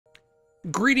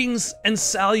Greetings and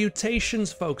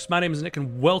salutations, folks. My name is Nick,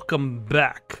 and welcome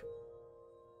back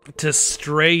to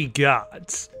Stray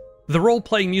Gods, the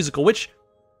role-playing musical, which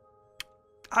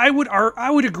I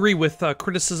would agree with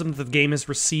criticism that the game has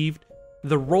received.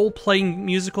 The role-playing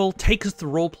musical takes the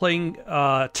role-playing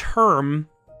term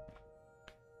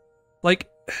like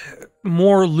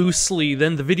more loosely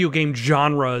than the video game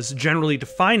genres generally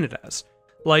define it as.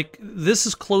 Like, this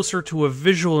is closer to a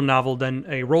visual novel than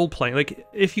a role-playing. Like,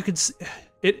 if you could...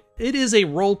 It is a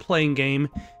role-playing game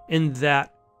in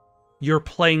that you're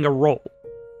playing a role.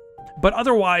 But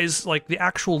otherwise, like, the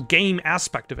actual game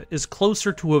aspect of it is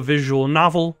closer to a visual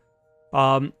novel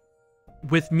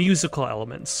with musical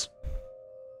elements.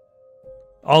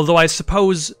 Although I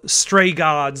suppose Stray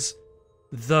Gods,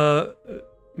 the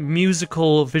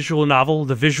musical visual novel,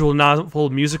 the visual novel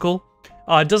musical,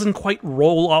 doesn't quite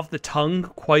roll off the tongue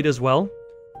quite as well.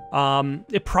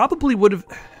 It probably would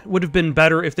have been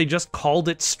better if they just called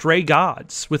it Stray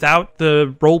Gods without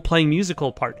the role-playing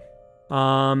musical part.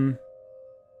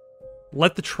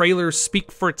 Let the trailer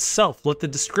speak for itself. Let the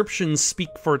description speak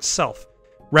for itself,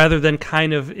 rather than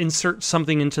kind of insert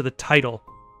something into the title.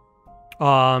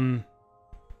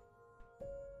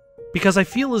 Because I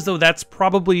feel as though that's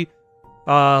probably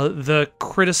the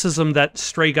criticism that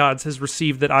Stray Gods has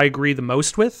received that I agree the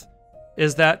most with,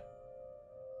 is that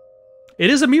it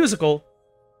is a musical,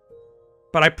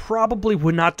 but I probably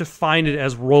would not define it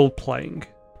as role-playing.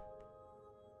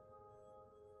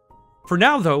 For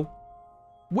now, though,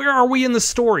 where are we in the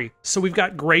story? So we've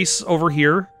got Grace over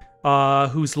here,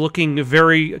 who's looking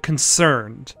very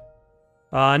concerned.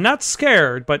 Not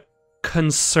scared, but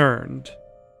concerned.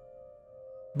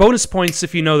 Bonus points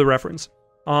if you know the reference.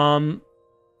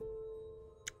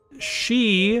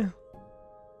 She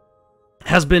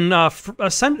has been,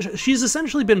 she's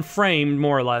essentially been framed,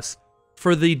 more or less,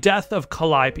 for the death of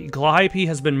Calliope. Calliope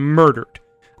has been murdered.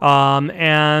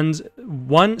 And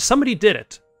somebody did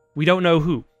it. We don't know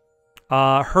who.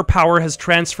 Her power has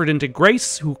transferred into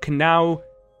Grace, who can now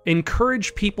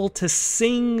encourage people to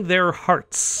sing their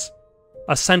hearts.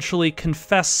 Essentially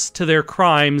confess to their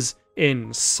crimes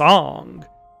in song.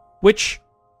 Which,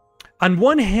 on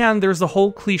one hand, there's the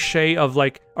whole cliche of,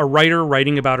 like, a writer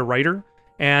writing about a writer,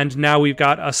 and now we've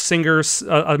got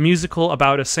a musical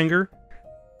about a singer.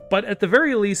 But at the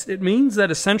very least, it means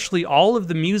that essentially all of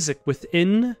the music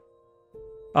within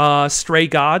Stray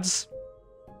Gods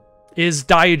is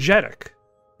diegetic,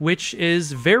 which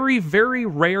is very, very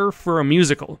rare for a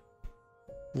musical.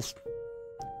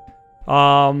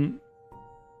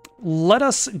 Let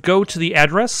us go to the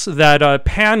address that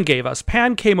Pan gave us.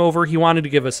 Pan came over, he wanted to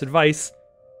give us advice.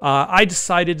 I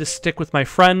decided to stick with my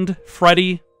friend,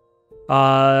 Freddie.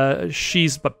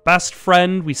 She's my best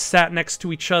friend. We sat next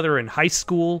to each other in high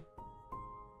school.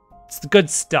 It's the good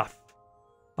stuff.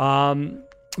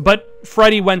 But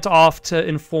Freddie went off to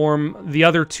inform the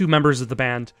other two members of the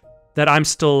band that I'm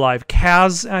still alive.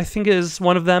 Kaz, I think, is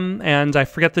one of them, and I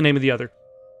forget the name of the other.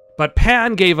 But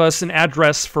Pan gave us an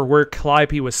address for where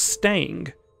Calliope was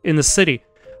staying in the city.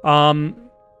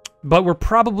 But we're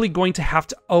probably going to have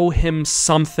to owe him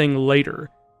something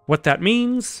later. What that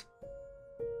means?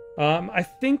 I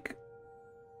think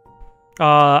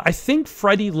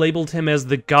Freddie labeled him as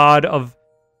the god of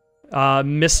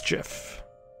mischief.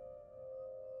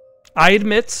 I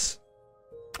admit,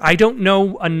 I don't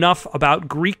know enough about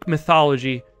Greek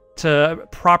mythology to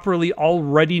properly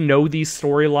already know these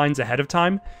storylines ahead of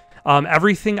time.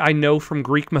 Everything I know from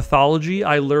Greek mythology,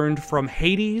 I learned from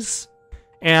Hades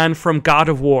and from God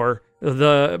of War,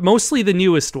 mostly the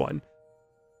newest one,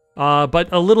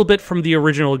 but a little bit from the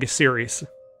original series.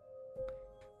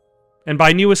 And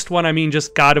by newest one, I mean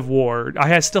just God of War.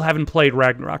 I still haven't played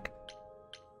Ragnarok.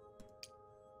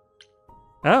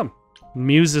 Oh,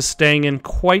 Muse is staying in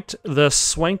quite the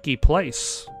swanky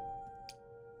place.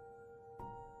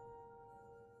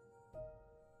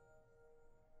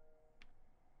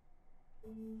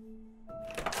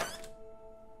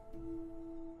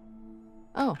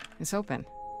 Oh, it's open.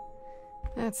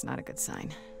 That's not a good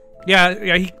sign.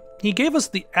 Yeah, he gave us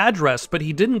the address, but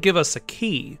he didn't give us a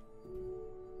key.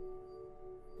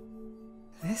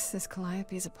 This is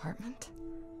Calliope's apartment?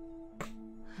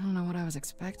 I don't know what I was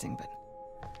expecting, but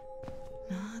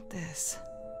not this.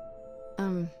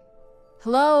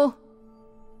 Hello?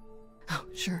 Oh,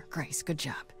 sure, Grace, good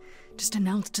job. Just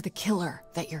announce to the killer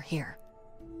that you're here.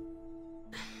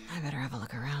 I better have a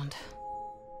look around.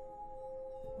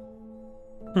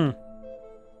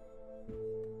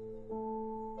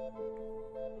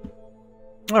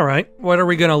 Alright, what are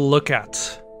we gonna look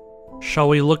at? Shall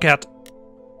we look at...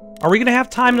 Are we gonna have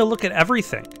time to look at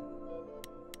everything?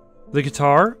 The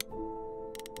guitar?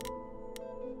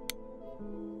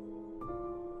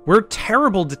 We're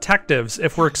terrible detectives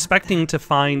if we're expecting to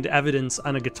find evidence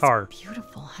on a guitar. It's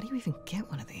beautiful. How do you even get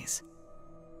one of these?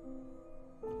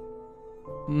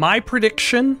 My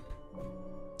prediction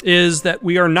is that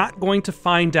we are not going to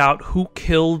find out who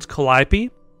killed Calliope.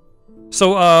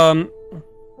 So,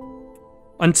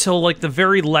 until like the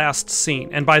very last scene.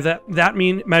 And by that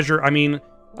measure, I mean,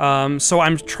 so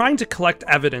I'm trying to collect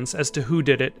evidence as to who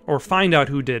did it, or find out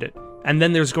who did it. And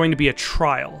then there's going to be a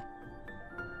trial.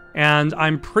 And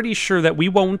I'm pretty sure that we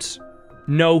won't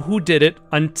know who did it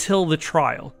until the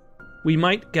trial. We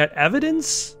might get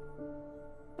evidence.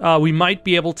 We might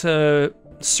be able to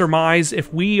surmise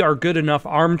if we are good enough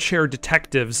armchair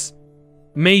detectives.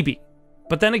 Maybe.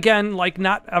 But then again, like,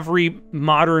 not every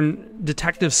modern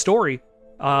detective story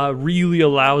really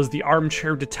allows the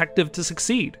armchair detective to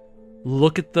succeed.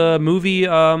 Look at the movie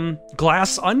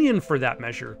Glass Onion for that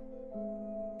measure.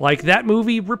 Like, that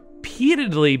movie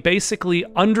repeatedly basically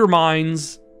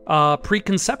undermines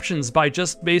preconceptions by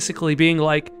just basically being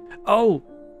like, oh,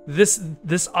 this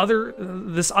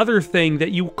other thing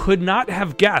that you could not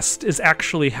have guessed is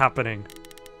actually happening.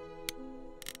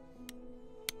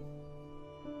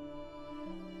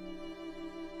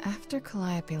 After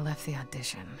Calliope left the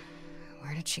audition,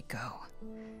 where did she go?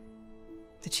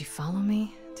 Did she follow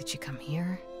me? Did she come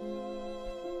here?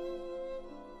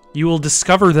 You will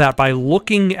discover that by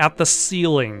looking at the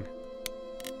ceiling.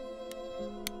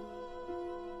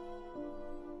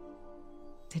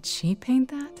 Did she paint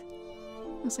that?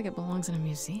 Looks like it belongs in a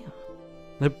museum.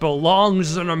 It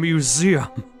belongs in a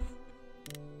museum.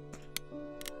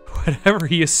 Whatever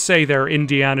you say there,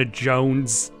 Indiana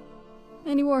Jones.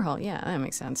 Andy Warhol, yeah, that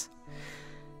makes sense.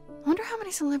 I wonder how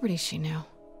many celebrities she knew.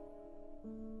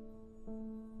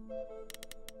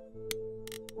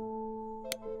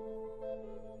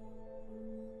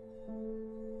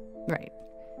 Right.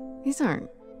 These aren't...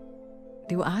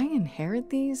 Do I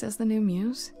inherit these as the new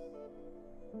muse?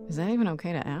 Is that even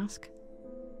okay to ask?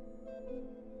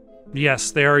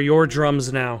 Yes, they are your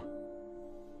drums now.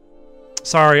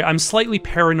 Sorry, I'm slightly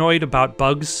paranoid about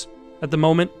bugs at the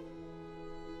moment.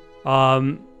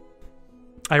 I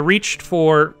reached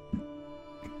for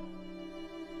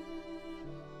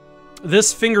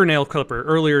this fingernail clipper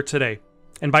earlier today.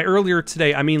 And by earlier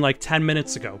today, I mean like 10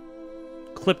 minutes ago.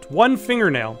 Clipped one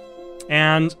fingernail,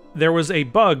 and there was a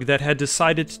bug that had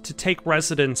decided to take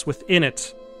residence within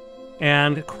it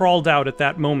and crawled out at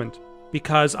that moment,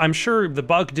 because I'm sure the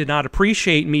bug did not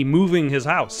appreciate me moving his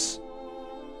house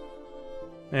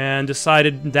and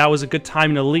decided that was a good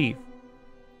time to leave.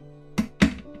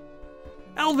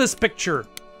 Elvis picture!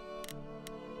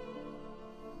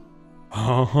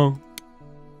 Uh-huh.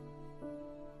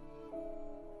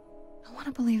 I want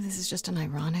to believe this is just an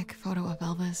ironic photo of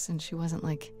Elvis and she wasn't,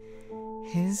 like,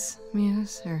 his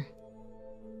muse, or...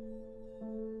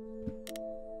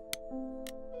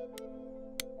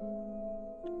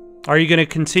 Are you going to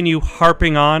continue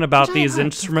harping on about these harp.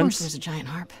 instruments? Of course there's a giant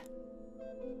harp.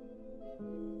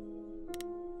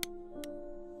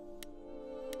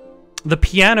 The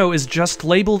piano is just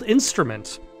labeled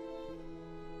instrument.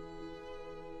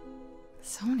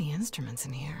 So many instruments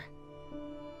in here.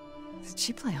 Did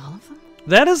she play all of them?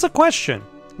 That is a question.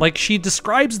 Like, she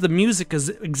describes the music as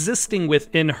existing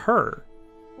within her.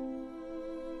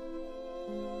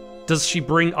 Does she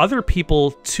bring other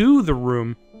people to the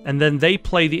room, and then they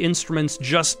play the instruments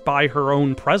just by her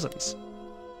own presence?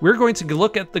 We're going to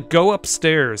look at the Go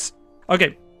Upstairs.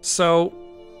 Okay, so...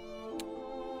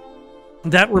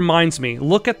 that reminds me.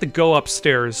 Look at the Go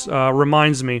Upstairs.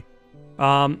 Reminds me.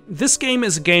 This game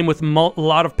is a game with a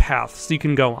lot of paths you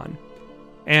can go on.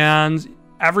 And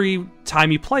every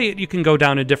time you play it, you can go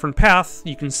down a different path.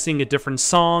 You can sing a different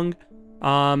song.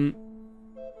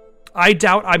 I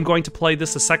doubt I'm going to play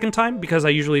this a second time, because I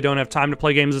usually don't have time to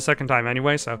play games a second time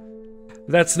anyway, so...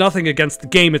 That's nothing against the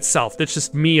game itself. That's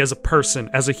just me as a person,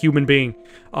 as a human being.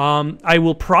 I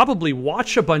will probably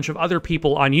watch a bunch of other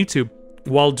people on YouTube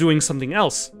while doing something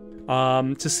else,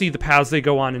 to see the paths they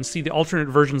go on and see the alternate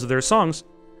versions of their songs.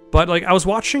 But, like, I was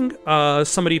watching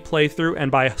somebody play through,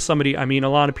 and by somebody, I mean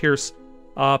Alana Pierce,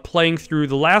 playing through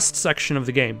the last section of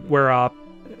the game, where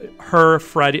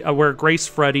where Grace,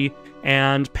 Freddy,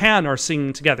 and Pan are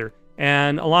singing together.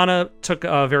 And Alana took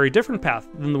a very different path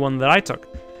than the one that I took.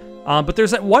 But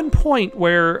there's at one point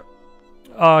where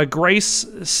Grace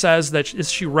says that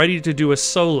is she ready to do a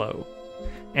solo?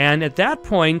 And at that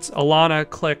point, Alana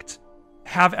clicked,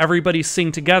 have everybody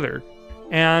sing together.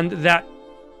 And that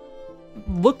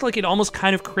looked like it almost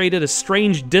kind of created a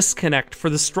strange disconnect for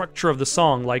the structure of the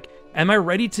song. Like, am I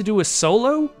ready to do a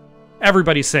solo?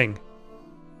 Everybody sing.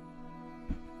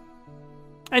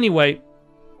 Anyway,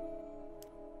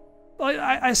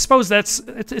 I suppose that's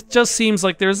it. Just seems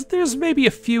like there's maybe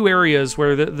a few areas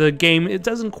where the game, it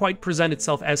doesn't quite present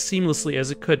itself as seamlessly as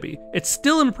it could be. It's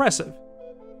still impressive,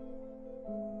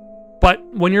 but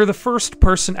when you're the first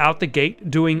person out the gate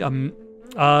doing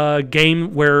a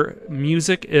game where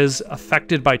music is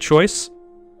affected by choice,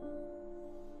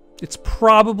 it's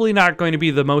probably not going to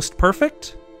be the most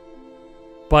perfect,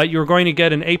 but you're going to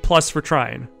get an A+ for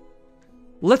trying.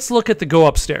 Let's look at the go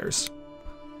upstairs.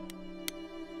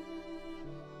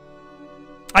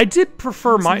 I did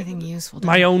prefer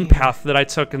my own path that I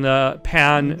took in the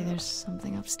Pan. Maybe there's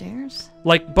something upstairs?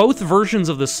 Like, both versions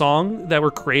of the song that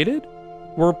were created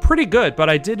were pretty good, but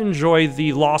I did enjoy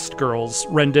the Lost Girls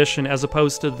rendition as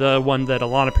opposed to the one that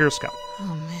Alana Pierce got.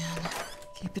 Oh man,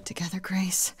 keep it together,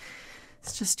 Grace.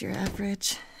 It's just your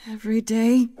average,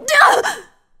 everyday...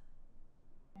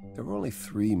 There were only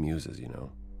 3 muses, you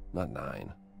know, not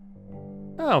 9.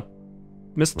 Oh,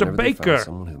 Mr. Whenever they Baker. found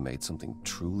someone who made something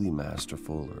truly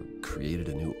masterful or created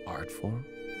a new art form,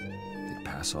 they'd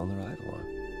pass on their idol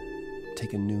on,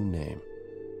 take a new name.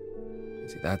 You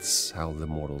see, that's how the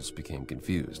mortals became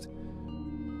confused.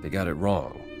 They got it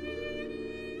wrong.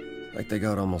 Like they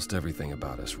got almost everything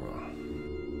about us wrong.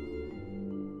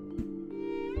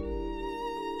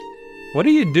 What are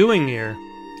you doing here?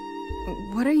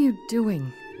 What are you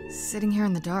doing? Sitting here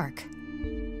in the dark?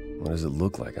 What does it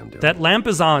look like I'm doing? That lamp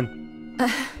is on.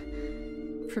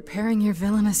 Preparing your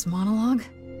villainous monologue?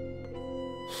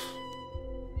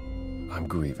 I'm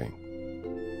grieving.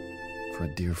 For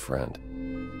a dear friend.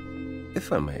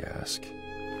 If I may ask,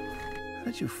 how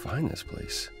did you find this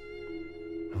place?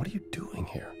 And what are you doing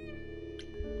here?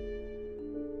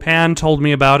 Pan told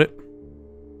me about it.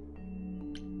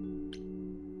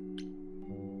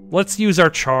 Let's use our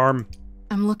charm.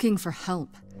 I'm looking for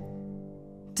help.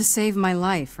 To save my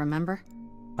life, remember?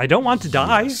 I don't want to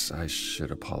die. Yes, I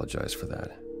should apologize for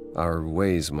that. Our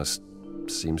ways must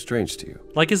seem strange to you.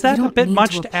 Like, is that a bit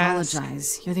much to apologize.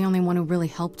 ask? You're the only one who really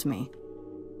helped me.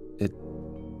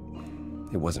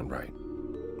 It wasn't right,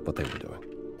 what they were doing.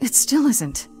 It still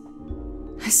isn't.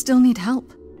 I still need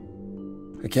help.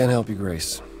 I can't help you,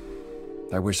 Grace.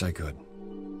 I wish I could.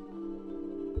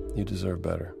 You deserve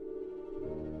better.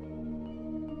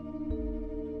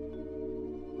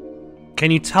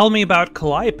 Can you tell me about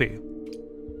Calliope?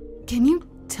 Can you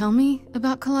tell me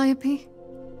about Calliope?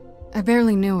 I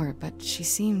barely knew her, but she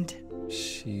seemed...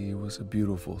 She was a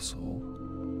beautiful soul,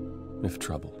 if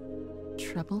troubled.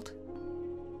 Troubled?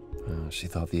 She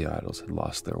thought the idols had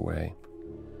lost their way.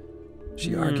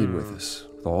 She argued with us,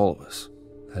 with all of us,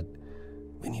 that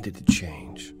we needed to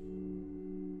change.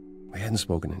 We hadn't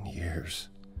spoken in years.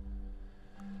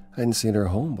 I hadn't seen her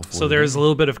home before. So there's a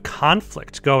little bit of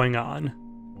conflict going on.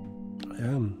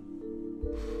 I'd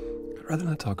rather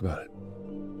not talk about it.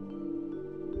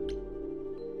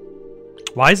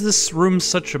 Why is this room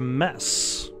such a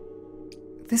mess?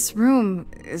 This room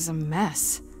is a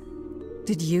mess.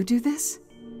 Did you do this?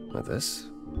 Like this?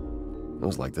 It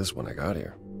was like this when I got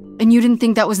here. And you didn't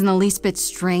think that was in the least bit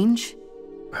strange?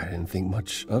 I didn't think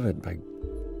much of it. I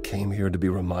came here to be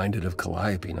reminded of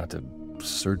Calliope, not to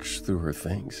search through her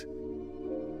things.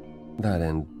 That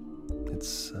and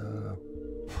it's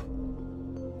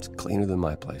cleaner than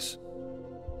my place.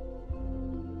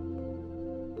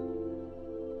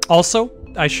 Also,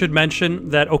 I should mention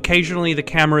that occasionally the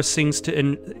camera seems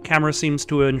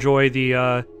to enjoy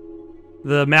the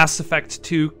Mass Effect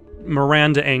 2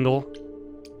 Miranda angle.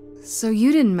 So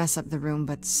you didn't mess up the room,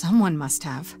 but someone must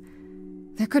have.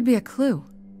 There could be a clue.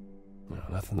 No,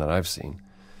 nothing that I've seen.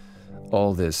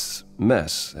 All this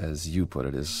mess, as you put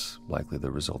it, is likely the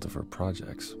result of her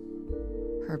projects.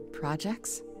 Her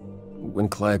projects? When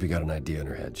Calliope got an idea in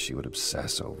her head, she would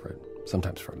obsess over it,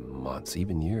 sometimes for months,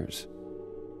 even years.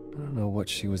 I don't know what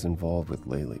she was involved with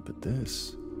lately, but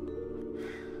this...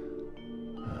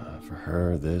 for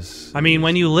her, this... I mean,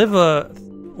 when you live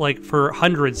for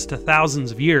hundreds to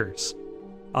thousands of years,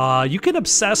 you can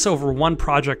obsess over one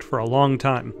project for a long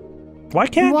time. Why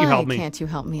can't you help me? Why can't you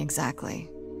help me exactly?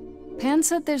 Pan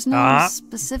said there's no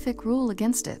specific rule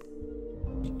against it.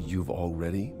 You've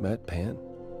already met Pan?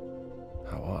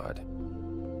 How odd.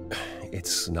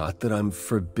 It's not that I'm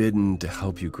forbidden to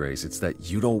help you, Grace. It's that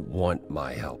you don't want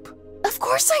my help. Of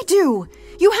course I do!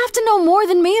 You have to know more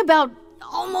than me about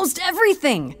almost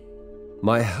everything!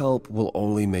 My help will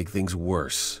only make things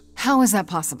worse. How is that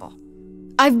possible?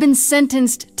 I've been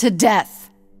sentenced to death.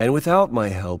 And without my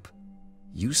help,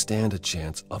 you stand a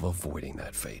chance of avoiding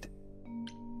that fate.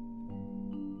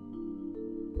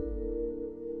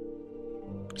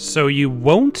 So you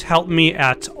won't help me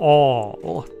at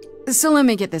all. So let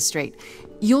me get this straight.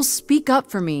 You'll speak up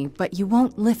for me, but you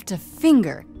won't lift a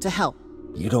finger to help.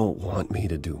 You don't want me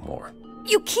to do more.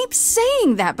 You keep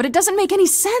saying that, but it doesn't make any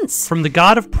sense. From the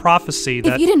god of prophecy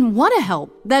that... If you didn't want to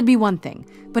help, that'd be one thing.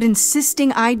 But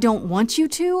insisting I don't want you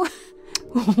to?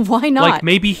 Why not? Like,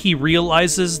 maybe he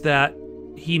realizes that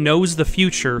he knows the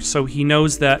future, so he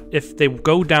knows that if they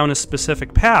go down a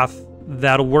specific path,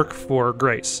 that'll work for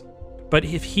Grace. But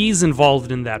if he's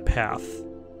involved in that path...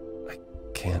 I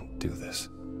can't do this.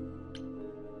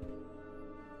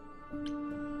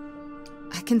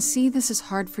 I can see this is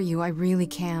hard for you, I really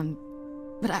can.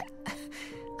 But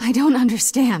I don't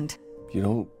understand. You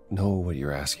don't know what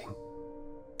you're asking.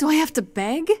 Do I have to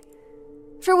beg?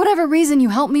 For whatever reason you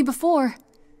helped me before.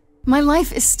 My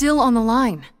life is still on the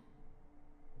line.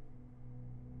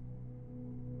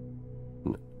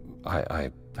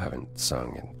 I haven't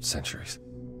sung in centuries.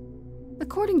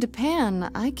 According to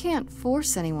Pan, I can't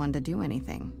force anyone to do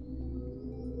anything.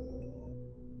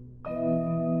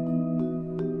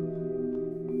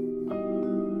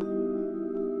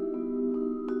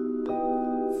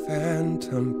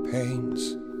 Phantom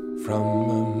pains from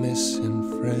a missing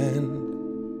friend,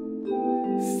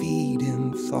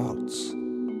 feeding thoughts,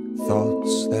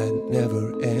 thoughts that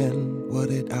never end. What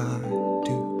did I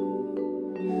do?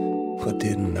 What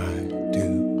didn't I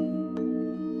do?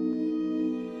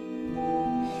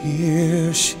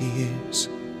 Here she is,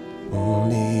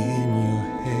 only in your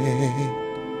head.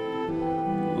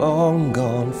 Long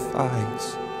gone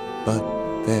fights, but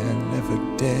they're never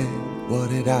dead. What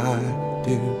did I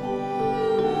do?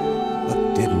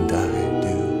 What didn't I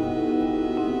do?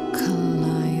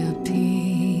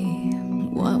 Calliope,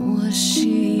 what was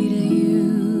she to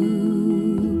you?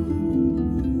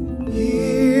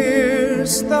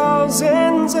 Years,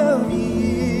 thousands of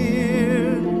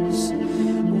years,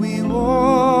 we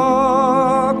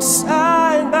walked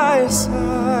side by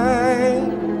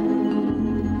side.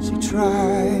 She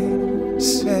tried,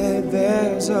 said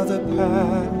there's other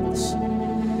paths.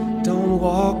 Don't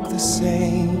walk the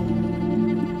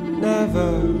same,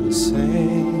 never the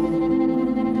same.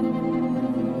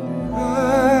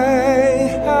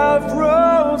 I have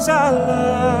roads I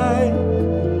like,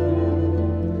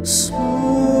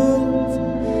 smooth,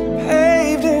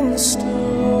 paved in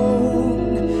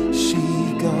stone. She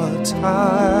got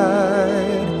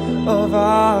tired of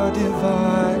our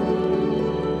divide.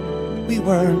 We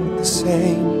weren't the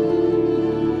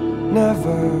same,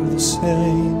 never the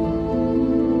same.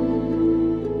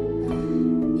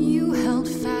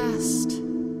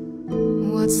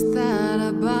 What's that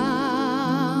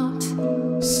about?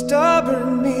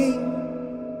 Stubborn me,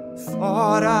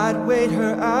 thought I'd wait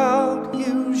her out.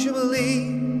 Usually,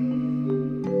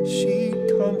 she'd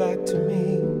come back to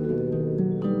me.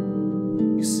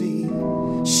 You see,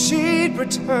 she'd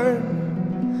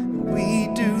return,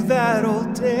 we'd do that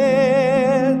old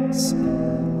dance,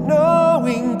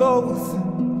 knowing both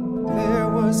there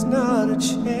was not a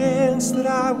chance that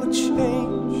I would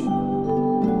change.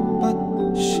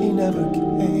 She never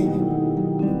came.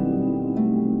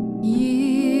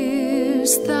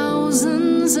 Years,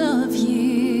 thousands of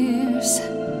years,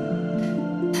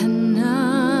 and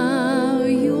now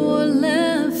you're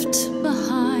left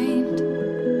behind.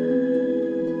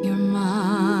 Your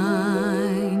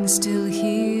mind still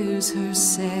hears her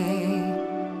say,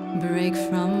 break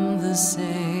from the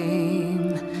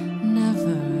same,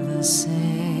 never the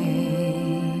same.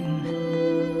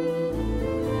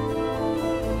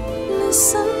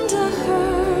 Listen to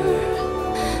her,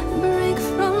 break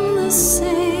from the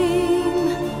same,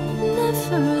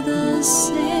 never the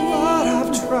same. But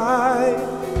I've tried.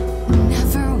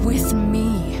 Never with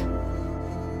me.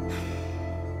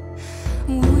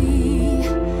 We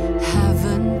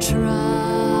haven't tried.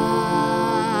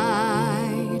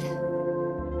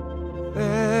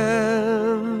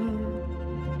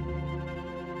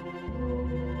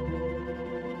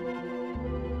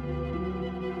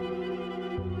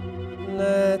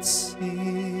 Let's see.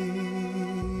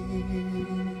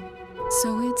 So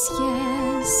it's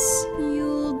yes,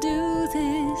 you'll do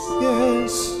this.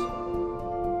 Yes,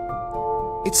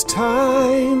 it's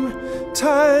time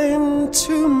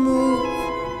to move.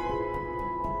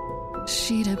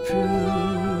 She'd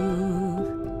approve.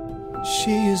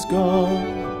 She is gone.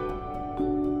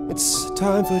 It's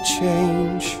time for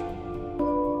change.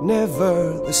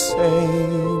 Never the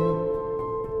same.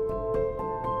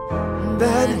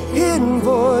 That hidden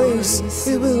voice,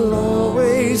 it will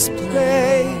always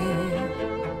play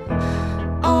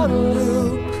on a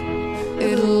loop.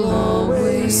 It'll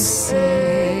always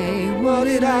say, what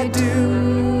did I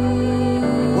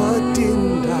do? What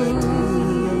didn't I do?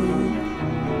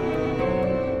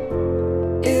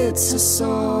 It's a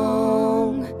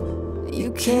song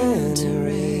you can't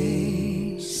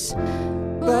erase,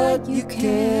 but you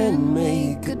can make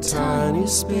me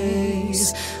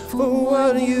space for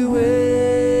what you will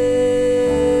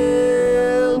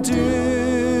do.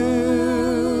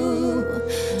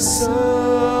 Something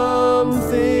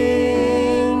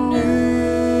new.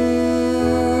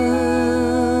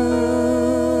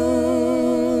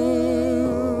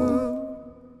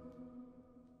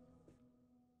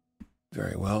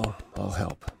 Very well, I'll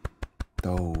help.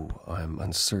 Though I'm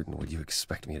uncertain what you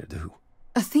expect me to do.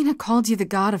 Athena called you the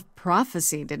god of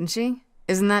prophecy, didn't she?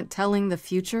 Isn't that telling the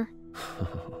future?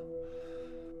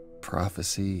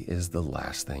 Prophecy is the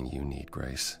last thing you need,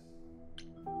 Grace.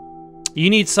 You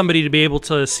need somebody to be able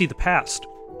to see the past.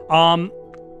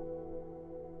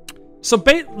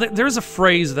 There's a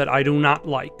phrase that I do not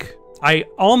like. I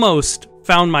almost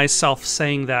found myself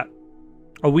saying that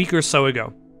a week or so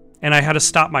ago, and I had to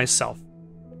stop myself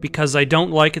because I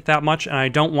don't like it that much, and I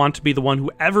don't want to be the one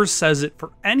who ever says it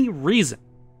for any reason.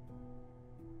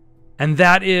 And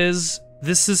that is,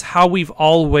 this is how we've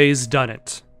always done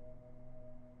it.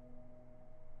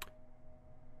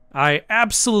 I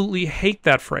absolutely hate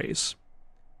that phrase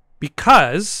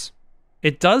because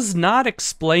it does not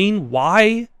explain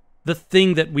why the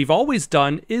thing that we've always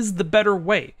done is the better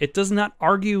way. It does not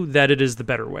argue that it is the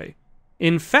better way.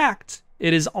 In fact,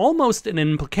 it is almost an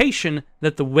implication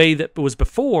that the way that was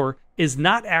before is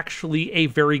not actually a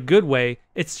very good way.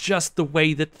 It's just the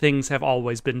way that things have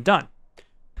always been done.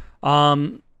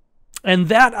 And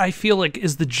that, I feel like,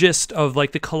 is the gist of,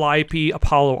 like, the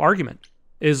Calliope-Apollo argument.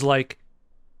 Is, like,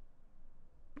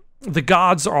 the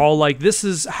gods are all like, this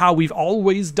is how we've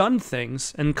always done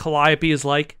things. And Calliope is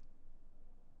like,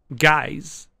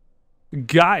 guys,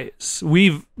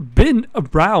 we've been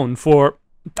around for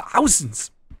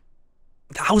thousands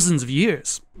of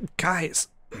years. Guys,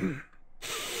 we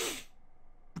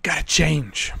gotta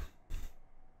change.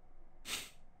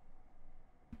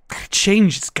 Gotta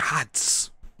change as gods.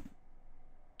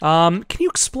 Can you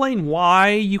explain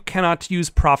why you cannot use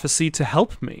prophecy to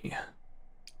help me?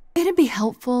 It'd be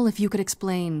helpful if you could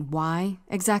explain why,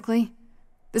 exactly.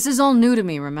 This is all new to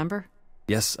me, remember?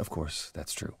 Yes, of course,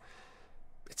 that's true.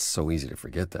 It's so easy to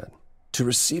forget that. To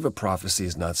receive a prophecy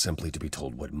is not simply to be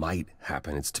told what might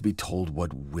happen, it's to be told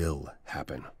what will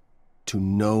happen. To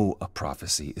know a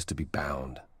prophecy is to be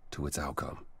bound to its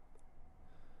outcome.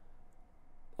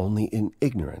 Only in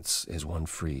ignorance is one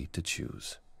free to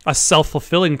choose. A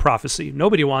self-fulfilling prophecy.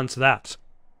 Nobody wants that.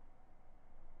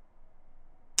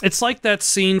 It's like that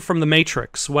scene from The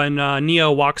Matrix when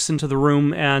Neo walks into the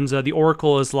room and the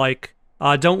Oracle is like,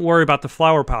 don't worry about the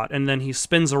flower pot. And then he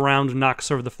spins around and knocks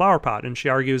over the flower pot. And she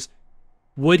argues,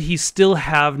 would he still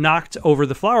have knocked over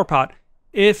the flower pot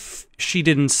if she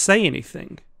didn't say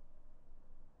anything?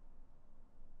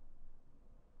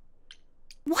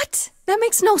 What? That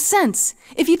makes no sense.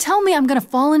 If you tell me I'm gonna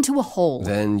fall into a hole...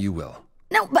 Then you will.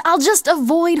 No, but I'll just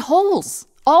avoid holes.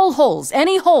 All holes.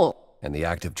 Any hole. And the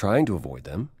act of trying to avoid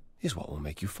them is what will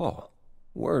make you fall.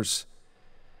 Worse,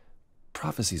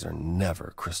 prophecies are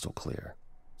never crystal clear.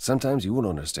 Sometimes you won't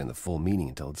understand the full meaning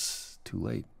until it's too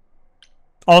late.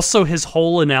 Also, his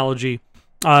whole analogy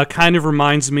kind of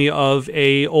reminds me of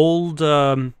a old,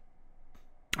 I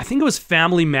think it was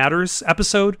Family Matters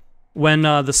episode, when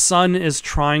the son is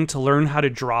trying to learn how to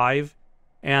drive,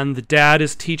 and the dad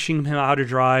is teaching him how to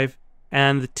drive,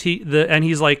 and and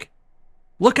he's like,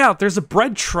 "Look out! There's a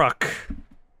bread truck,"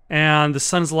 and the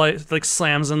son's like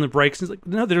slams on the brakes. And he's like,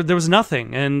 "No, there was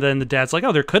nothing." And then the dad's like,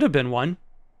 "Oh, there could have been one."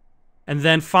 And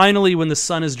then finally, when the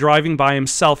son is driving by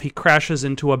himself, he crashes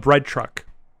into a bread truck.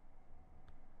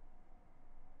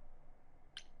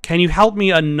 Can you help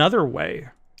me another way?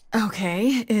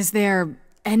 Okay, is there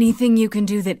anything you can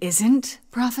do that isn't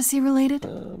prophecy-related?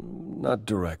 Not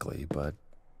directly, but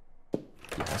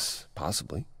yes,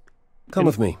 possibly. Come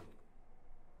with me.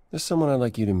 There's someone I'd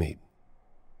like you to meet.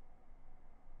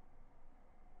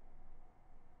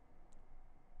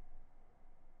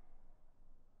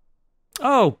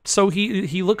 Oh, so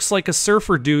he looks like a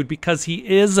surfer dude because he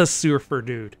is a surfer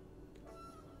dude.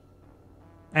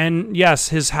 And yes,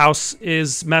 his house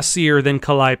is messier than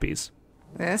Calliope's.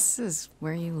 This is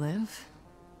where you live?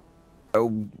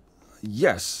 Oh,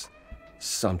 yes,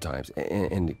 sometimes.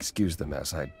 And excuse the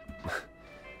mess, I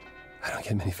don't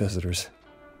get many visitors.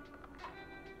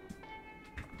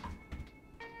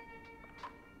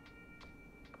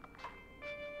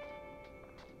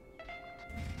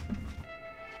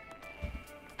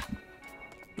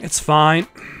 It's fine.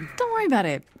 Don't worry about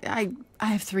it. I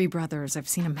have 3 brothers. I've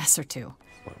seen a mess or two.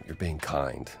 Well, you're being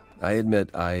kind. I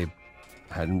admit I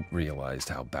hadn't realized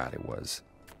how bad it was.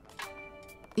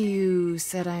 You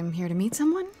said I'm here to meet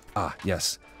someone? Ah,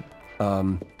 yes.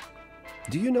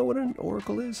 Do you know what an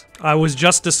oracle is? I was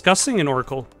just discussing an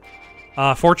oracle.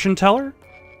 Fortune teller?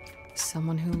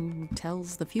 Someone who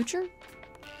tells the future?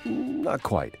 Not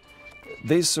quite.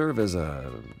 They serve as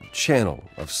a channel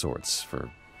of sorts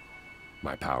for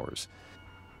my powers.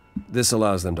 This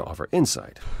allows them to offer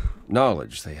insight,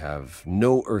 knowledge they have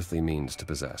no earthly means to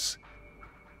possess.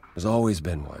 There's always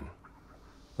been one.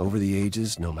 Over the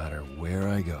ages, no matter where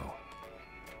I go,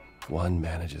 one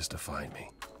manages to find me.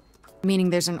 Meaning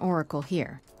there's an oracle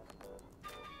here.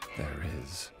 There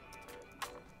is.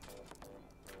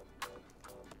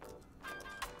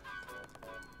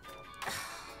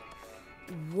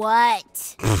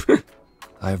 What?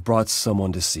 I have brought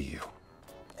someone to see you.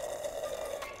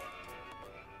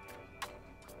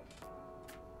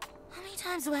 How many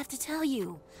times do I have to tell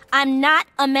you? I'm not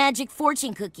a magic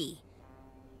fortune cookie.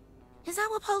 Is that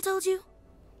what Paul told you?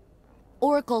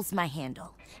 Oracle's my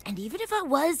handle. And even if I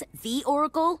was the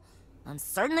Oracle, I'm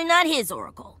certainly not his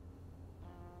Oracle.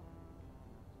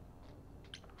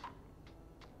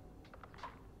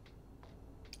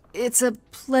 It's a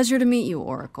pleasure to meet you,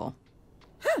 Oracle.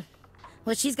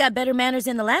 Well, she's got better manners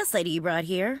than the last lady you brought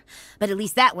here. But at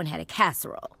least that one had a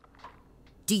casserole.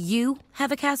 Do you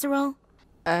have a casserole?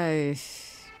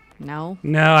 No.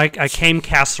 No, I came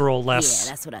casserole-less.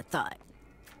 Yeah, that's what I thought.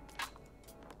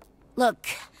 Look,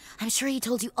 I'm sure he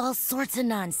told you all sorts of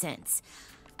nonsense.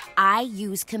 I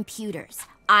use computers.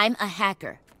 I'm a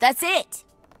hacker. That's it.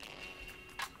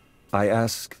 I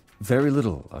ask very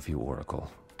little of you,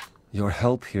 Oracle. Your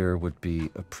help here would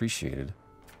be appreciated.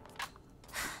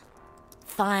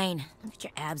 Fine. Look at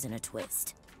your abs in a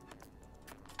twist.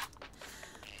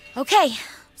 Okay,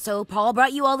 so Paul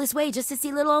brought you all this way just to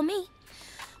see little old me.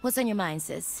 What's on your mind,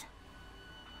 sis?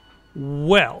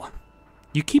 Well,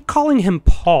 you keep calling him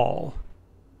Paul.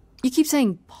 You keep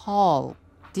saying Paul.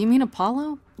 Do you mean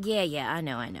Apollo? Yeah, I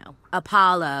know.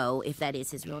 Apollo, if that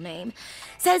is his real name,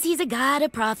 says he's a god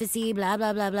of prophecy, blah,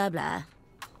 blah, blah, blah, blah.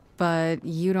 But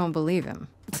you don't believe him.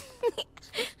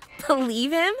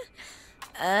 Believe him?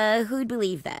 Who'd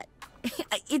believe that?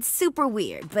 It's super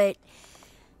weird, but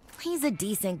he's a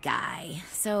decent guy,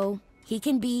 so he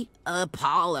can be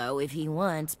Apollo if he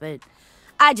wants, but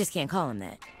I just can't call him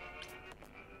that.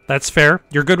 That's fair.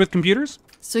 You're good with computers?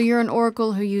 So you're an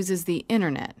oracle who uses the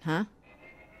internet, huh?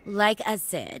 Like I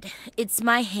said, it's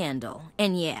my handle,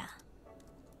 and yeah.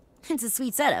 It's a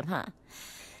sweet setup, huh?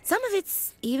 Some of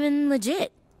it's even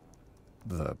legit.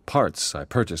 The parts I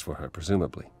purchased for her,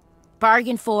 presumably.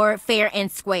 Bargain for, fair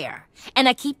and square. And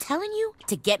I keep telling you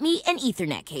to get me an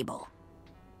Ethernet cable.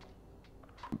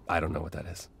 I don't know what that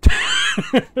is.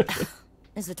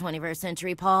 It's the 21st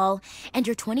century, Paul. And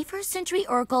your 21st century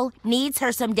Oracle needs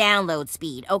her some download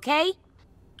speed, okay?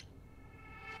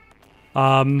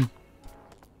 You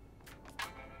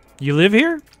live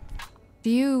here? Do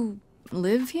you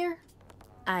live here?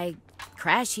 I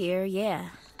crash here, yeah.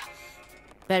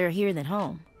 Better here than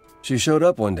home. She showed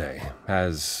up one day,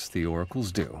 as the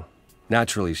oracles do.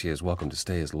 Naturally, she is welcome to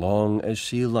stay as long as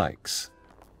she likes.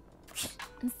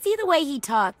 And see the way he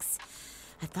talks.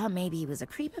 I thought maybe he was a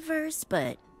creep at first,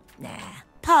 but nah.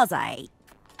 Paul's aight.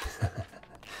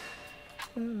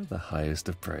 The highest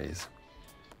of praise.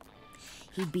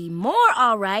 He'd be more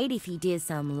alright if he did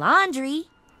some laundry.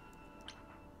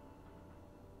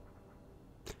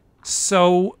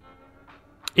 So,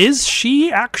 is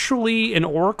she actually an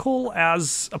oracle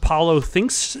as Apollo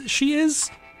thinks she is?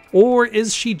 Or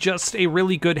is she just a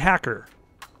really good hacker?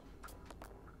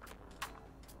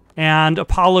 And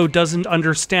Apollo doesn't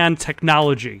understand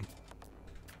technology.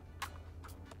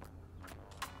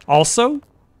 Also,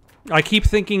 I keep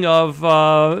thinking of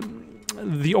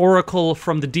the Oracle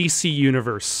from the DC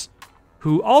universe,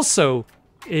 who also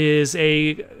is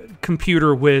a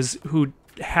computer whiz who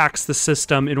hacks the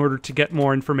system in order to get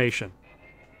more information.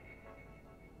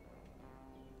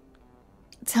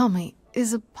 Tell me,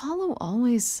 is Apollo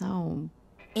always so...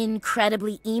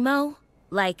 Incredibly emo?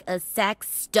 Like a sack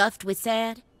stuffed with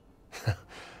sad?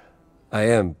 I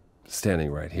am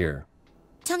standing right here.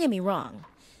 Don't get me wrong.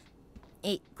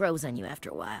 It grows on you after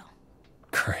a while.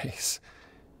 Grace,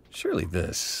 surely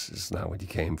this is not what you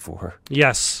came for.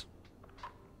 Yes.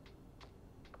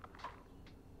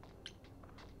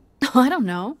 Oh, I don't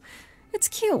know. It's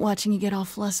cute watching you get all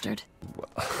flustered.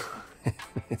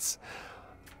 It's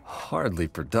hardly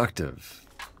productive,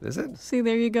 is it? See,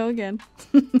 there you go again.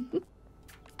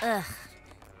 Ugh.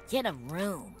 Get a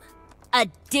room. A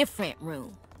different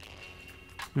room.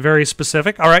 Very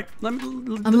specific. All right, I'm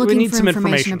we looking need for some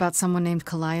information about someone named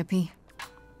Calliope.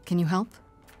 Can you help?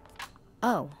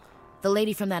 Oh, the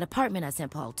lady from that apartment I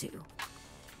sent Paul to.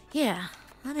 Yeah,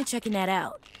 I've been checking that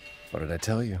out. What did I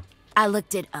tell you? I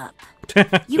looked it up.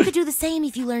 You could do the same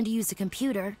if you learned to use a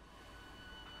computer.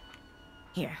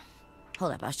 Here,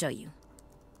 Hold up, I'll show you.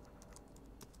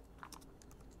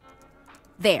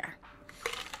 There.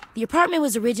 The apartment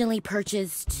was originally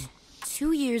purchased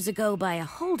 2 years ago by a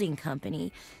holding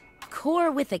company,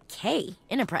 Core with a K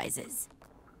Enterprises.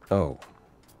 Oh.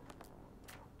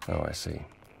 Oh, I see.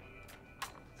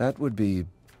 That would be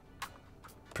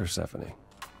Persephone.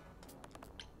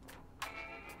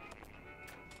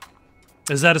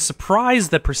 Is that a surprise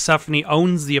that Persephone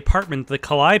owns the apartment that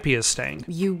Calliope is staying?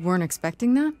 You weren't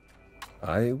expecting that?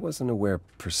 I wasn't aware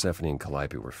Persephone and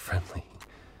Calliope were friendly.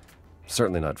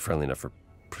 Certainly not friendly enough for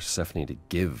Persephone to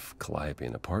give Calliope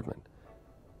an apartment.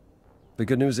 The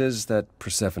good news is that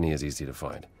Persephone is easy to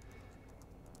find.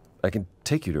 I can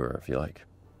take you to her if you like.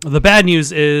 The bad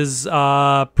news is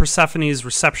Persephone's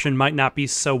reception might not be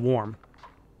so warm.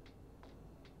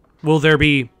 Will there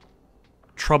be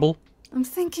trouble? I'm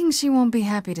thinking she won't be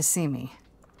happy to see me.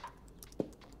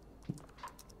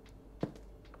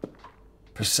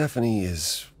 Persephone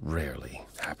is rarely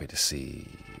happy to see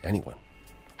anyone.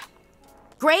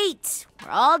 Great!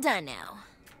 We're all done now.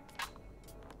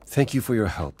 Thank you for your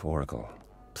help, Oracle.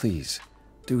 Please,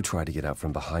 do try to get out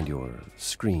from behind your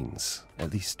screens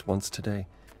at least once today.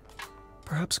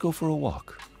 Perhaps go for a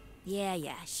walk.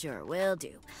 Yeah, sure, will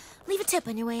do. Leave a tip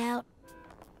on your way out.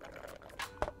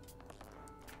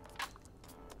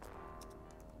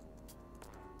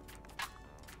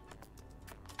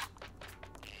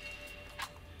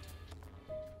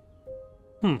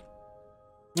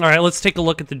 All right, let's take a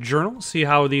look at the journal, see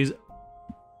how these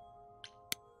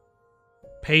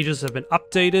pages have been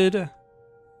updated.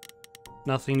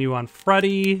 Nothing new on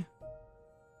Freddy.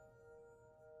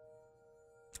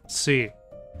 Let's see.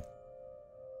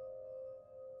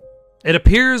 It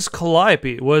appears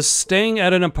Calliope was staying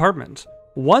at an apartment,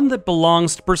 one that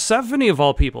belongs to Persephone of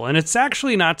all people, and it's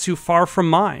actually not too far from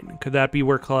mine. Could that be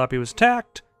where Calliope was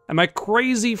attacked? Am I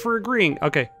crazy for agreeing?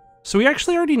 Okay, so we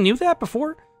actually already knew that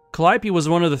before? Calliope was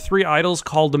one of the 3 idols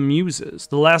called the Muses,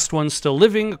 the last one still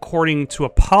living according to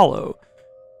Apollo.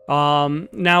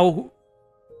 Now,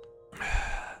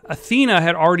 Athena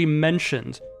had already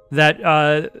mentioned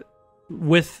that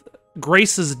with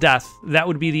Grace's death, that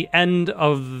would be the end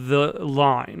of the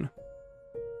line.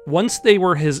 Once they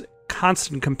were his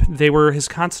constant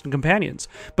companions,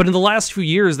 but in the last few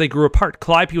years they grew apart.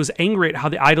 Calliope was angry at how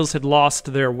the idols had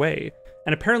lost their way,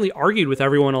 and apparently argued with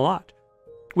everyone a lot.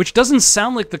 Which doesn't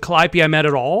sound like the Calliope I met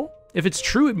at all. If it's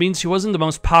true, it means she wasn't the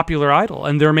most popular idol,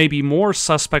 and there may be more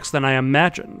suspects than I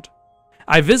imagined.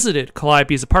 I visited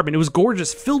Calliope's apartment. It was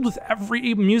gorgeous, filled with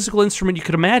every musical instrument you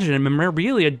could imagine, and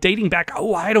memorabilia dating back,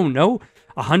 I don't know,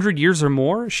 100 years or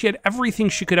more. She had everything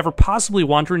she could ever possibly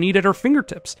want or need at her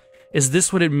fingertips. Is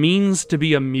this what it means to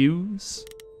be a muse?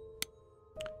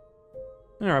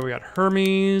 Alright, we got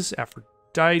Hermes,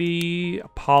 Aphrodite,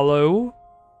 Apollo.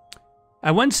 I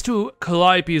went to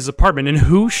Calliope's apartment, and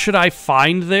who should I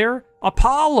find there?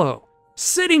 Apollo!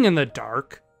 Sitting in the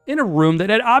dark, in a room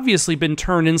that had obviously been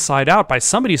turned inside out by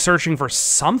somebody searching for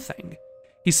something.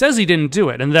 He says he didn't do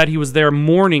it, and that he was there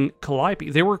mourning Calliope.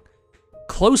 They were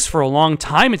close for a long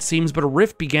time, it seems, but a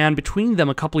rift began between them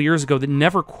a couple years ago that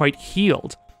never quite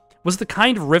healed. Was it the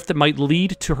kind of rift that might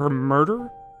lead to her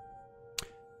murder?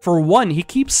 For one, he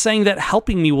keeps saying that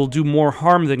helping me will do more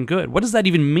harm than good. What does that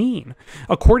even mean?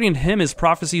 According to him, his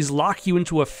prophecies lock you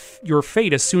into your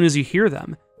fate as soon as you hear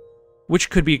them. Which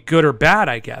could be good or bad,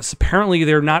 I guess. Apparently,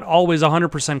 they're not always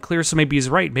 100% clear, so maybe he's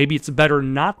right. Maybe it's better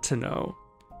not to know.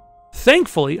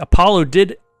 Thankfully, Apollo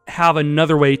did have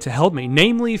another way to help me,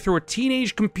 namely through a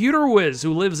teenage computer whiz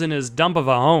who lives in his dump of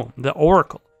a home, the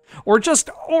Oracle. Or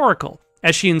just Oracle,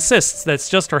 as she insists that's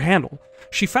just her handle.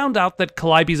 She found out that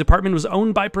Calliope's apartment was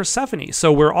owned by Persephone,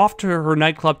 so we're off to her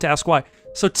nightclub to ask why.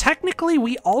 So technically,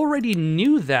 we already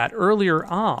knew that earlier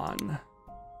on.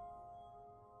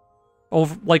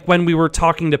 Like when we were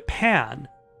talking to Pan.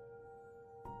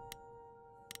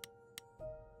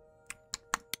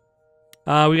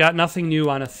 We got nothing new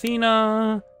on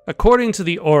Athena. According to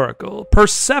the Oracle,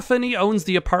 Persephone owns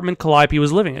the apartment Calliope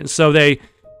was living in, so they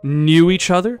knew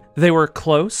each other, they were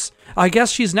close. I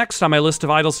guess she's next on my list of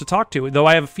idols to talk to, though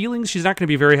I have a feeling she's not going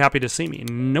to be very happy to see me.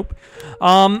 Nope.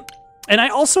 And I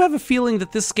also have a feeling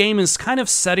that this game is kind of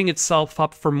setting itself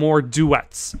up for more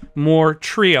duets, more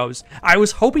trios. I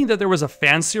was hoping that there was a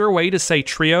fancier way to say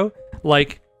trio,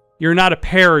 like, you're not a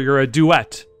pair, you're a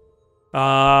duet.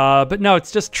 But no,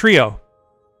 it's just trio.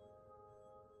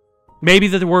 Maybe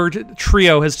the word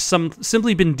trio has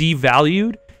simply been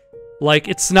devalued. Like,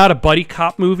 it's not a buddy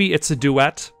cop movie, it's a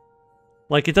duet.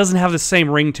 Like, it doesn't have the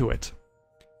same ring to it.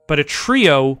 But a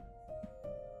trio,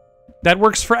 that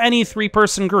works for any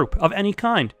 3-person group of any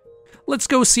kind. Let's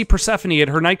go see Persephone at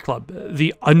her nightclub,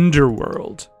 the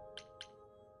Underworld.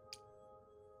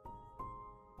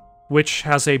 which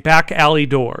has a back alley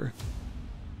door.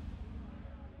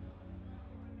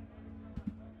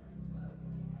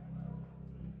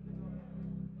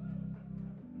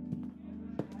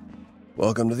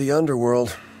 Welcome to the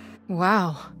Underworld.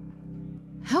 Wow.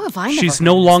 How have I never She's heard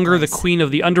no of this longer the place? queen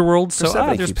of the Underworld, so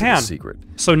Persephone there's keeps it a Pan. secret.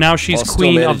 So now she's While still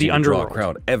queen of managing the to draw a Underworld.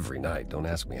 crowd every night. Don't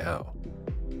ask me how.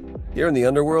 Here in the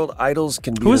Underworld, idols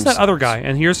can be Who is that themselves, other guy?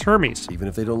 And here's Hermes. even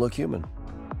if they don't look human.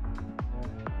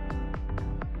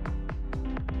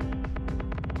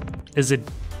 Is it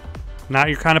not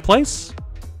your kind of place?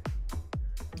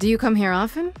 Do you come here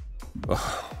often?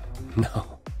 Oh,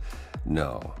 no.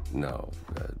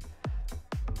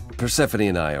 Persephone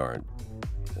and I aren't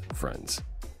friends.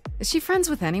 Is she friends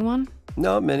with anyone?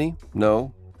 Not many,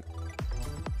 no.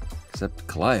 Except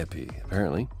Calliope,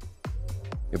 apparently.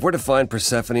 If we're to find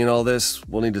Persephone in all this,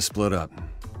 we'll need to split up.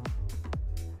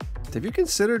 Have you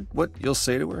considered what you'll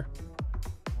say to her?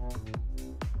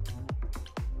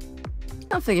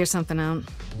 I'll figure something out.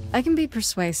 I can be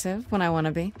persuasive when I want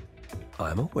to be.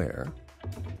 I'm aware.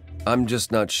 I'm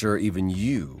just not sure even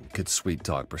you could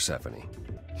sweet-talk Persephone.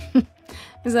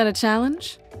 Is that a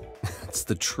challenge? It's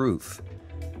the truth.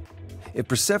 If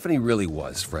Persephone really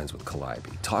was friends with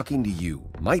Calliope, talking to you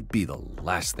might be the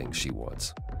last thing she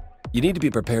wants. You need to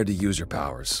be prepared to use your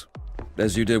powers,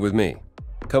 as you did with me.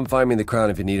 Come find me in the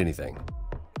crown if you need anything.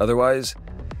 Otherwise,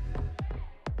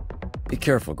 be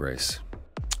careful, Grace.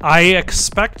 I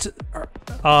expect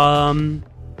Persephone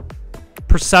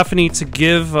to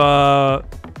give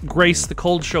Grace the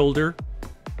cold shoulder,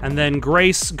 and then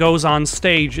Grace goes on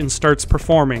stage and starts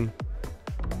performing,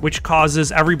 which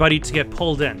causes everybody to get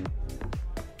pulled in.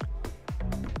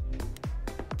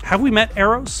 Have we met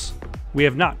Eros? We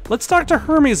have not. Let's talk to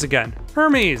Hermes again.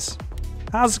 Hermes,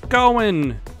 how's it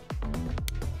going?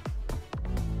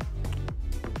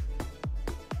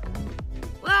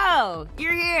 Whoa,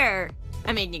 you're here.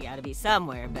 I mean, you gotta be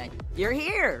somewhere, but you're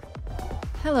here.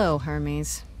 Hello,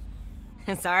 Hermes.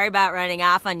 Sorry about running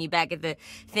off on you back at the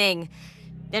thing.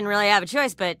 Didn't really have a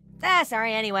choice, but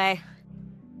sorry anyway.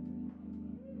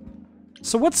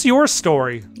 So what's your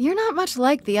story? You're not much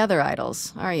like the other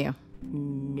idols, are you?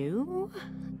 No?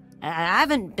 I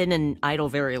haven't been an idol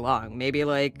very long. Maybe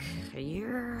like a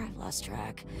year? I've lost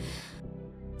track.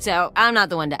 So, I'm not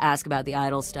the one to ask about the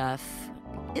idol stuff.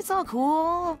 It's all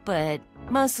cool, but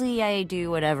mostly I do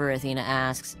whatever Athena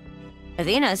asks.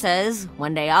 Athena says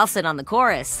one day I'll sit on the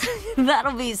chorus.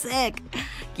 That'll be sick.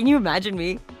 Can you imagine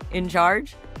me in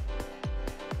charge?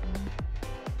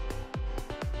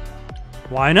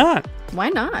 Why not? Why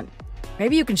not?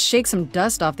 Maybe you can shake some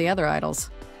dust off the other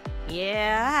idols.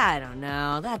 Yeah, I don't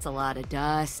know. That's a lot of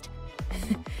dust.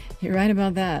 You're right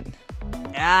about that.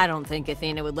 I don't think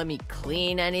Athena would let me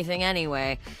clean anything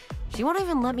anyway. She won't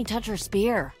even let me touch her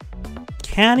spear.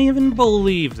 Can't even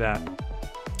believe that.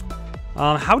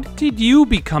 How did you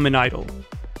become an idol?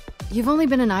 You've only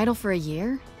been an idol for a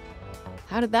year?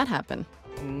 How did that happen?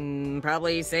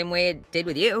 Probably same way it did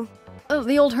with you. Oh,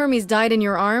 the old Hermes died in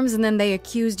your arms and then they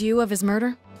accused you of his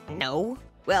murder? No.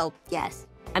 Well, yes.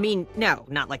 I mean, no,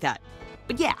 not like that.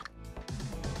 But yeah.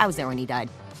 I was there when he died.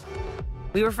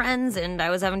 We were friends, and I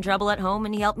was having trouble at home,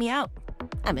 and he helped me out.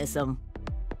 I miss him.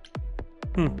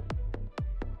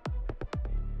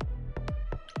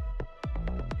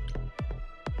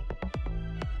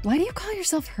 Why do you call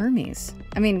yourself Hermes?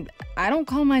 I mean, I don't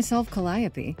call myself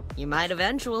Calliope. You might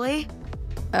eventually.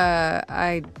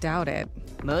 I doubt it.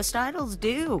 Most idols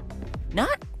do.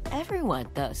 Not everyone,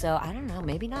 though, so I don't know,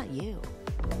 maybe not you.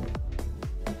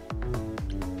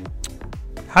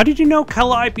 How did you know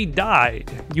Calliope died?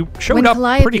 You showed When up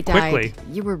Calliope pretty quickly. died,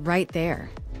 you were right there.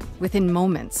 Within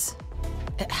moments.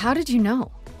 How did you know?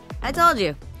 I told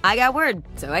you. I got word,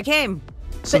 so I came.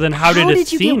 So But then how did you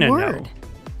get Athena word? know?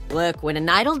 Look, when an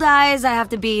idol dies, I have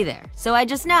to be there. So I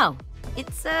just know.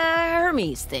 It's a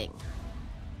Hermes thing.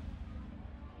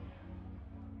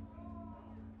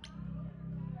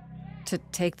 To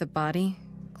take the body?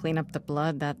 Clean up the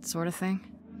blood, that sort of thing?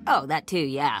 Oh, that too,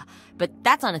 yeah. But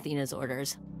that's on Athena's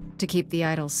orders. To keep the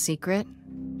idol's secret?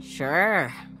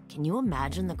 Sure. Can you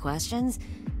imagine the questions?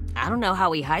 I don't know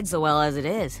how he hides so well as it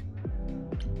is.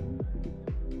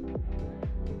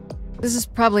 This is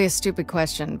probably a stupid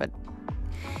question, but...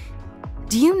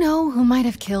 do you know who might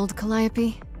have killed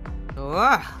Calliope?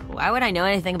 Ugh, why would I know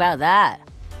anything about that?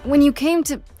 When you came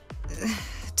to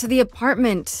the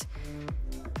apartment,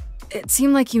 it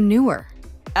seemed like you knew her.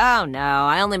 Oh no,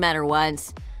 I only met her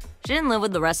once. She didn't live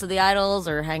with the rest of the idols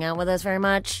or hang out with us very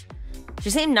much.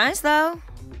 She seemed nice though.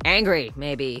 Angry,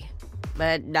 maybe.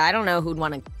 But I don't know who'd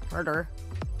want to hurt her.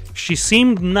 She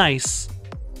seemed nice,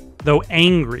 though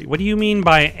angry. What do you mean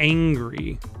by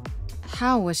angry?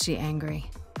 How was she angry?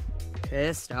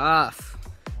 Pissed off.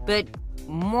 But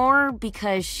more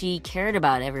because she cared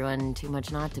about everyone too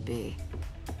much not to be.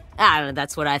 I don't know,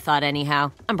 that's what I thought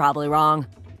anyhow. I'm probably wrong.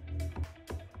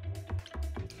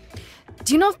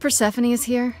 Do you know if Persephone is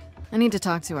here? I need to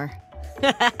talk to her.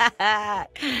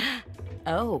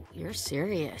 Oh, you're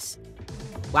serious.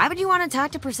 Why would you want to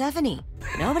talk to Persephone?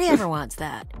 Nobody ever wants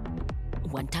that.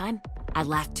 One time, I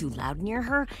laughed too loud near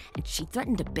her, and she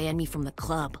threatened to ban me from the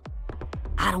club.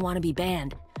 I don't want to be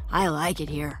banned. I like it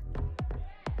here.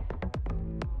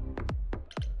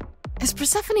 Is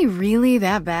Persephone really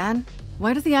that bad?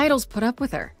 Why do the idols put up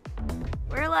with her?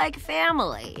 We're like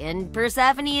family, and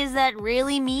Persephone is that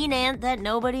really mean aunt that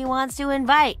nobody wants to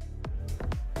invite.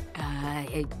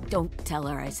 Don't tell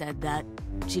her I said that.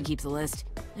 She keeps a list.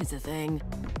 It's a thing.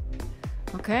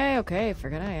 Okay,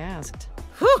 forget I asked.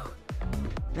 Whew!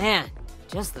 Man,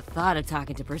 just the thought of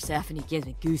talking to Persephone gives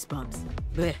me goosebumps.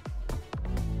 Blech.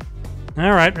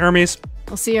 All right, Hermes.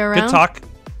 We'll see you around. Good talk.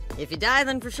 If you die,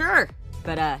 then for sure.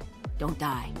 But, don't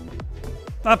die.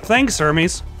 Thanks,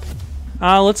 Hermes.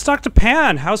 Let's talk to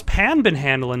Pan. How's Pan been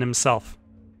handling himself?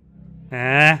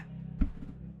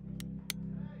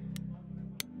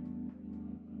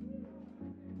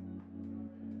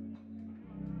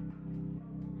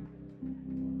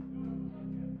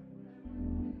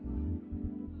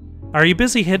 Are you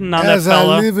busy hitting on that As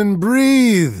fella? I live and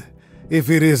breathe, if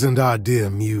it isn't our dear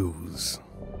muse.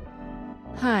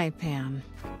 Hi, Pam.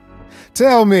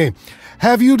 Tell me,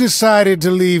 have you decided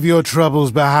to leave your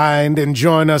troubles behind and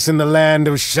join us in the land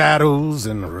of shadows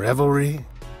and revelry?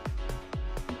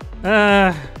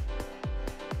 I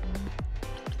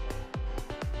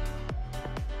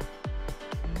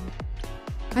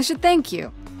should thank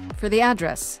you for the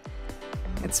address.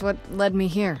 It's what led me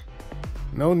here.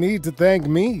 No need to thank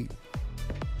me.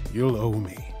 You'll owe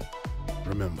me.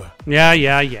 Remember?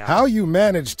 Yeah. How you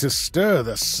managed to stir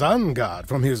the sun god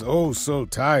from his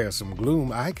oh-so-tiresome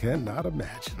gloom, I cannot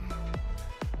imagine.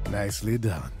 Nicely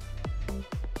done.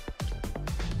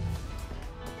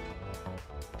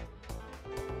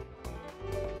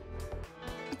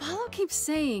 Apollo keeps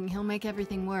saying he'll make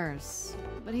everything worse,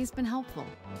 but he's been helpful.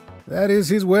 That is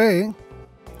his way,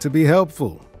 to be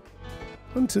helpful.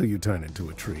 Until you turn into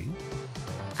a tree.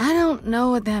 I don't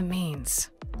know what that means.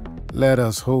 Let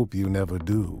us hope you never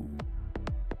do.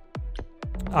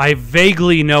 I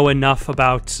vaguely know enough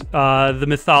about the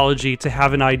mythology to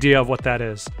have an idea of what that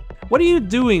is. What are you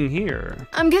doing here?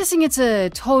 I'm guessing it's a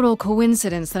total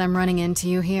coincidence that I'm running into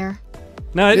you here.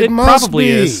 No, it must probably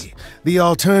be. is. The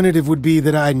alternative would be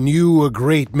that I knew a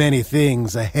great many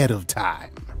things ahead of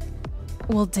time.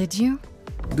 Well, did you?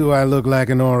 Do I look like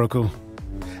an oracle?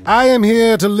 I am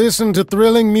here to listen to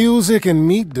thrilling music and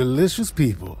meet delicious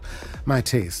people. My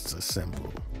tastes are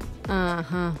simple.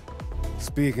 Uh-huh.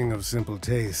 Speaking of simple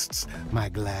tastes, my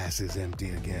glass is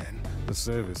empty again. The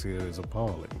service here is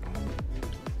appalling.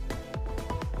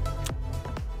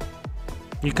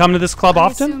 You come to this club I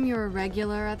often? assume you're a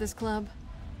regular at this club?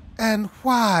 And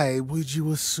why would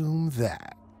you assume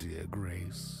that, dear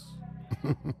Grace?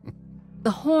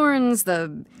 The horns,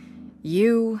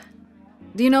 you.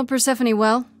 Do you know Persephone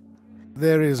well?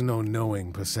 There is no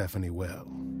knowing Persephone well.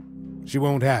 She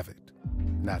won't have it.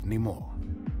 Not anymore.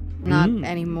 Not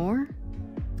anymore?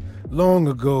 Long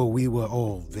ago, we were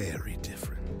all very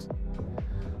different.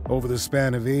 Over the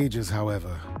span of ages,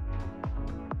 however,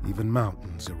 even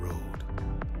mountains erode.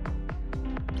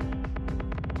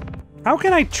 How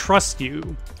can I trust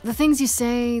you? The things you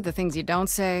say, the things you don't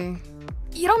say.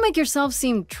 You don't make yourself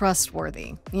seem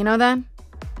trustworthy. You know that?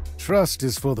 Trust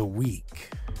is for the weak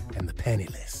and the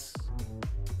penniless.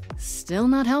 Still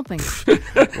not helping.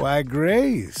 Why,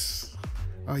 Grace,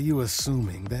 are you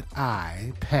assuming that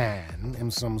I, Pan,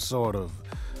 am some sort of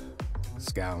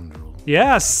scoundrel?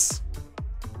 Yes.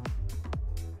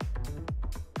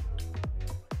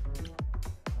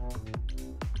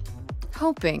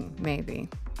 Hoping, maybe.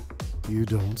 You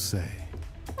don't say.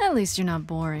 At least you're not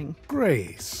boring.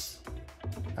 Grace,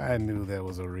 I knew there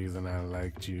was a reason I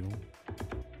liked you.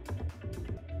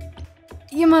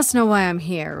 You must know why I'm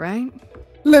here, right?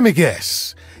 Let me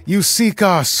guess. You seek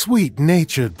our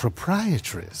sweet-natured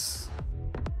proprietress.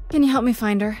 Can you help me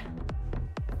find her?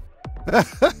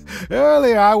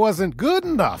 Earlier I wasn't good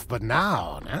enough, but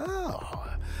now,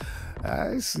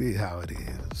 I see how it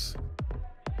is.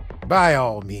 By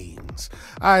all means,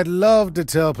 I'd love to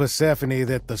tell Persephone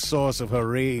that the source of her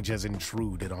rage has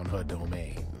intruded on her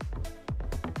domain.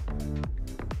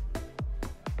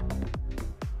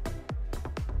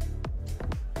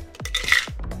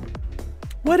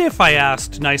 What if I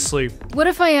asked nicely? What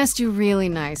if I asked you really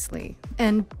nicely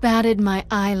and batted my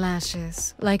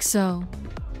eyelashes, like so?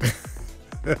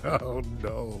 Oh,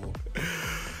 no.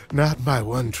 Not my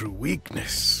one true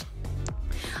weakness.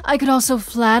 I could also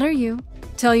flatter you.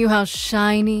 Tell you how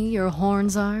shiny your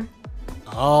horns are.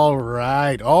 All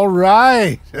right, all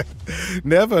right.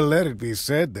 Never let it be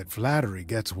said that flattery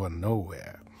gets one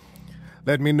nowhere.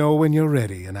 Let me know when you're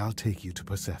ready, and I'll take you to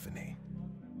Persephone.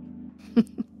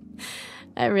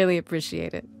 I really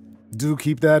appreciate it. Do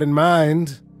keep that in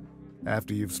mind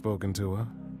after you've spoken to her.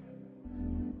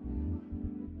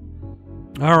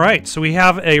 All right, so we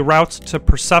have a route to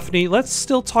Persephone. Let's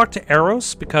still talk to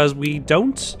Eros because we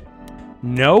don't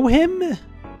know him.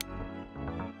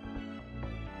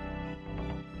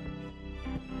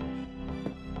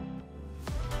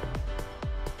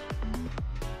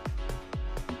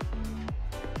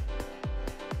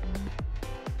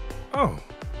 Oh,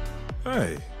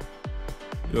 hey.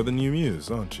 You're the new muse,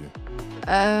 aren't you?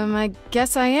 I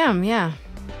guess I am, yeah.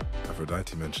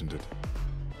 Aphrodite mentioned it.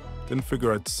 Didn't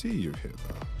figure I'd see you here,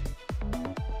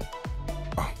 though.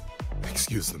 Oh,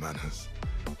 excuse the manners.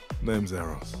 Name's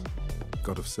Eros,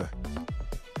 god of sex.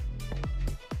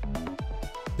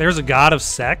 There's a god of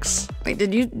sex? Wait,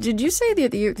 did you say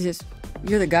that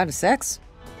you're the god of sex?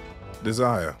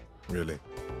 Desire, really.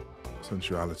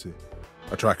 Sensuality.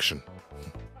 Attraction.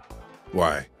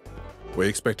 Why? Were you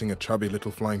expecting a chubby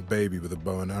little flying baby with a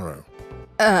bow and arrow?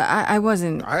 I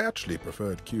wasn't... I actually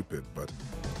preferred Cupid, but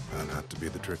Pan had to be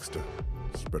the trickster.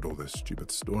 Spread all those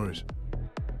stupid stories.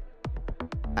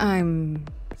 I'm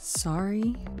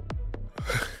sorry?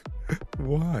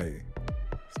 Why?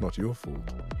 It's not your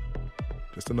fault.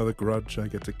 Just another grudge I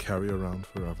get to carry around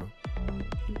forever.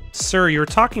 Sir, you're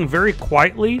talking very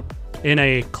quietly in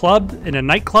a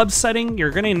nightclub setting.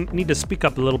 You're gonna need to speak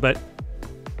up a little bit.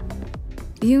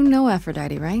 You know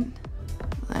Aphrodite, right?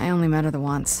 I only met her the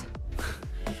once.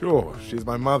 Sure, she's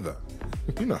my mother.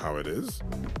 You know how it is.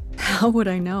 How would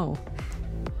I know?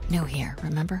 New here,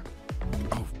 remember?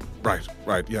 Oh,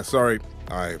 right. Yeah, sorry.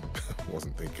 I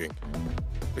wasn't thinking.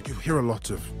 But you hear a lot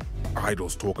of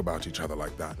idols talk about each other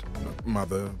like that. You know,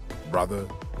 mother, brother,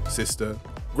 sister,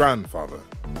 grandfather.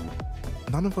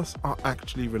 None of us are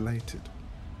actually related.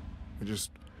 We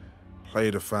just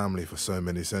played a family for so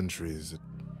many centuries. It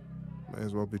may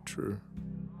as well be true.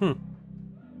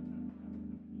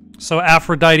 So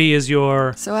Aphrodite is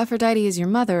your... So Aphrodite is your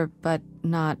mother, but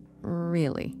not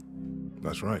really.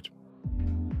 That's right.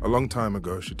 A long time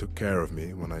ago, she took care of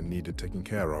me when I needed taking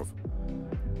care of.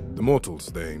 The mortals,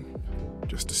 they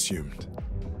just assumed.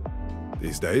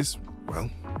 These days,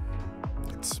 well,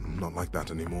 it's not like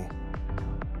that anymore.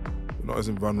 We're not as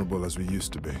invulnerable as we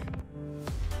used to be.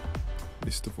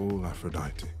 Least of all,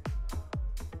 Aphrodite.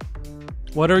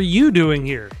 What are you doing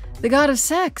here? The god of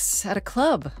sex at a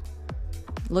club.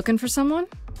 Looking for someone?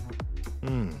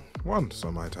 Once I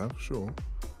might have, sure.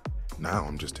 Now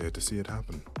I'm just here to see it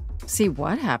happen. See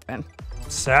what happened?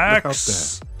 Look out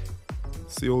Sex. there.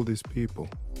 See all these people.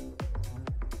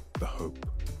 The hope,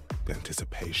 the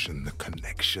anticipation, the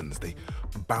connections, they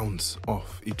bounce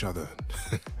off each other.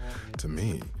 To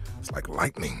me, it's like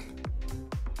lightning.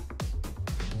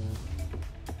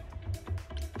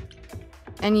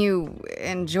 And you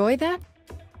enjoy that?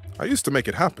 I used to make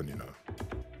it happen, you know.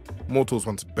 Mortals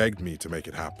once begged me to make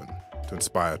it happen, to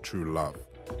inspire true love.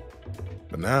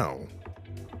 But now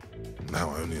I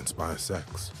only inspire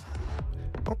sex.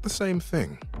 Not the same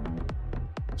thing.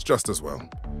 It's just as well.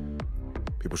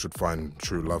 People should find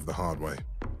true love the hard way.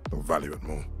 They'll value it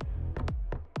more.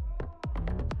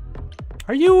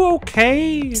 Are you okay?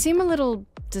 You seem a little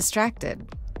distracted.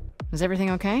 Is everything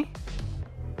okay?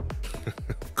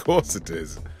 Of course it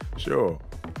is. Sure.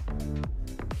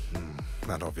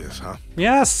 Not obvious, huh?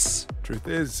 Yes. Truth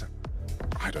is,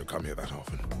 I don't come here that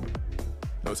often.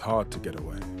 No, it's hard to get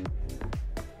away.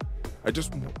 I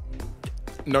just...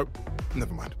 Nope,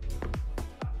 never mind.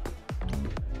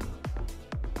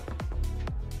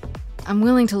 I'm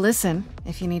willing to listen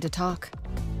if you need to talk.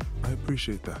 I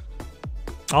appreciate that.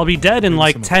 I'll be dead in Maybe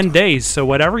like some 10 other time. days, so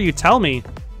whatever you tell me.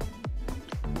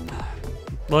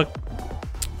 Look,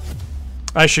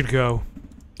 I should go.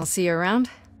 I'll see you around.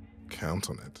 Count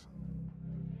on it.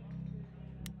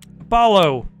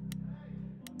 Apollo,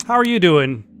 how are you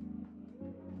doing?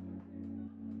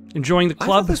 Enjoying the I thought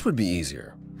club? this would be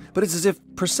easier, but it's as if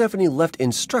Persephone left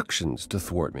instructions to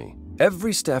thwart me.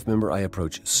 Every staff member I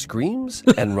approach screams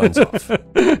and runs off.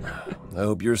 I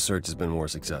hope your search has been more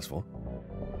successful.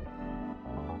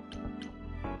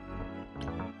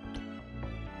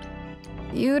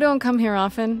 You don't come here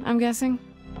often, I'm guessing?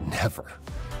 Never.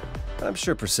 I'm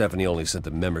sure Persephone only sent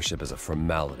the membership as a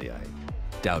formality. I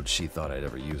doubt she thought I'd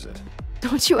ever use it.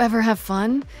 Don't you ever have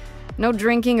fun? No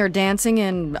drinking or dancing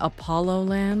in Apollo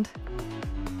land?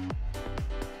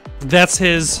 That's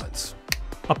his once.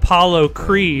 Apollo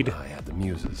creed. I had the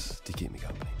muses to keep me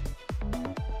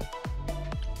company.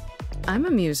 I'm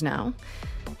a muse now.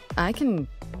 I can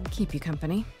keep you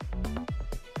company.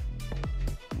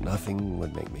 Nothing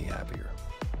would make me happier.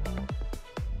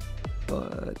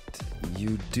 But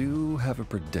you do have a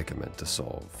predicament to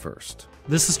solve first.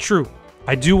 This is true.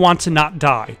 I do want to not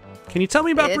die. Can you tell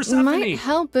me about It Persephone? might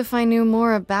help if I knew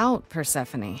more about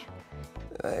Persephone.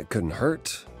 It couldn't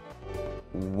hurt.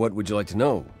 What would you like to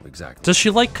know exactly? Does she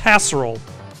like casserole?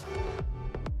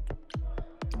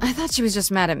 I thought she was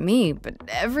just mad at me, but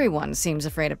everyone seems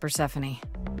afraid of Persephone.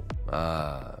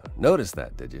 Noticed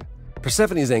that, did you?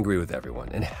 Persephone is angry with everyone,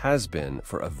 and has been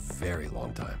for a very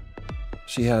long time.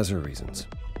 She has her reasons.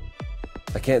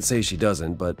 I can't say she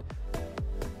doesn't, but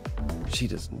she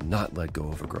does not let go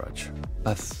of a grudge.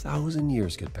 1,000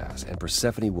 years could pass, and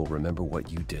Persephone will remember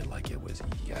what you did like it was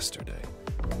yesterday.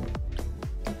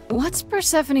 What's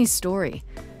Persephone's story?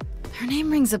 Her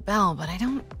name rings a bell, but I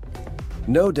don't...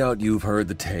 No doubt you've heard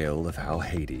the tale of how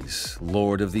Hades,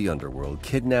 lord of the Underworld,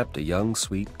 kidnapped a young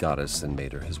sweet goddess and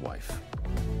made her his wife.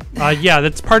 Yeah,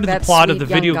 that's part of the That plot of sweet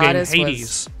the video young game goddess was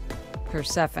Hades.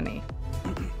 Persephone.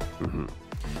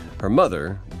 Her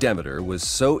mother, Demeter, was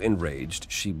so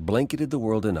enraged she blanketed the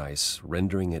world in ice,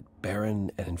 rendering it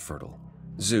barren and infertile.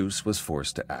 Zeus was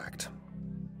forced to act.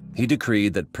 He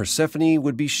decreed that Persephone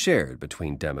would be shared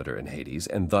between Demeter and Hades,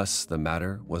 and thus the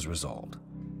matter was resolved.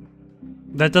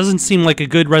 That doesn't seem like a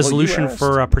good resolution asked.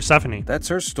 for Persephone. That's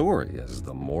her story, as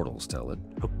the mortals tell it.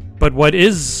 But what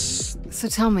is... So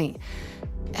tell me,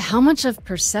 how much of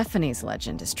Persephone's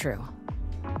legend is true?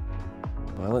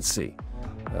 Well, let's see.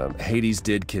 Hades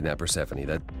did kidnap Persephone.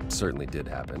 That certainly did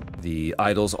happen. The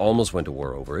idols almost went to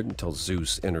war over it until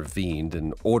Zeus intervened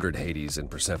and ordered Hades and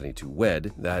Persephone to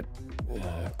wed. That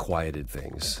quieted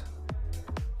things.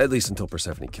 At least until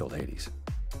Persephone killed Hades.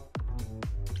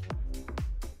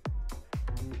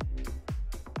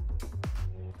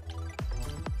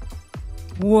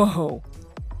 Whoa.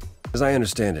 As I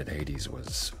understand it, Hades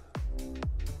was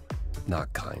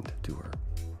not kind to her.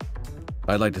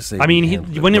 I'd like to say... I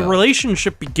mean, when a well.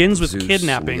 relationship begins with Zeus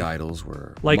kidnapping, and the idols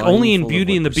were like only in mindful of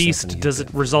Beauty what and the Persephone Beast had does it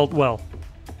been. result well.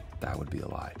 That would be a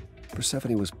lie.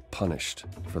 Persephone was punished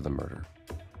for the murder.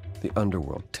 The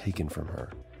underworld taken from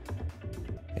her.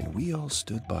 And we all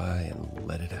stood by and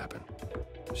let it happen.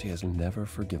 She has never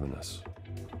forgiven us.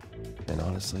 And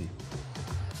honestly,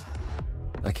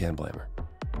 I can't blame her.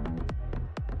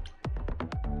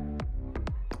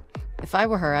 If I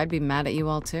were her, I'd be mad at you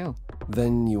all too.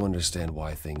 Then you understand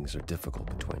why things are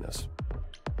difficult between us.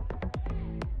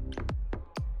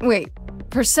 Wait,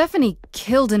 Persephone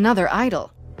killed another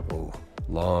idol. Oh,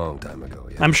 long time ago,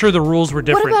 yeah. I'm sure the rules were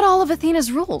different. What about all of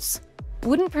Athena's rules?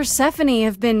 Wouldn't Persephone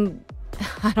have been...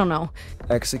 I don't know.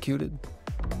 Executed?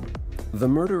 The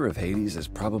murder of Hades is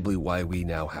probably why we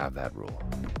now have that rule.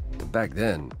 Back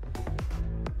then,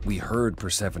 we heard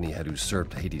Persephone had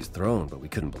usurped Hades' throne, but we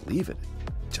couldn't believe it.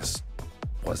 It just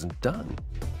wasn't done.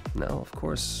 Now, of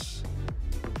course,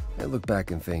 I look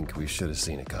back and think we should have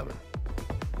seen it coming.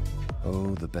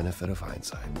 Oh, the benefit of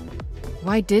hindsight.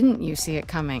 Why didn't you see it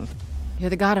coming? You're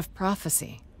the god of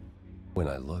prophecy. When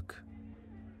I look,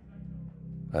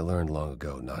 I learned long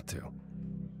ago not to.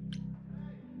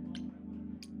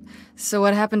 So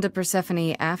what happened to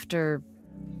Persephone after...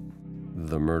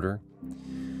 The murder?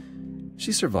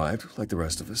 She survived, like the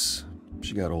rest of us.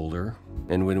 She got older,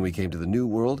 and when we came to the New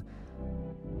World,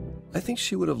 I think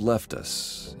she would have left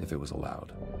us if it was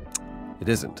allowed. It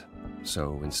isn't,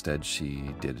 so instead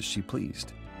she did as she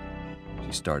pleased.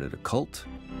 She started a cult,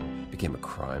 became a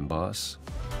crime boss.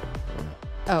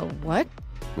 Oh, what?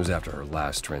 It was after her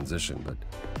last transition, but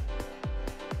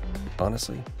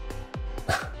honestly,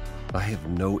 I have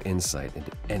no insight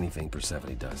into anything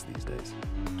Persephone does these days.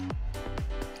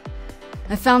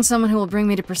 I found someone who will bring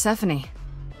me to Persephone.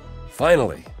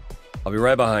 Finally! I'll be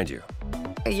right behind you.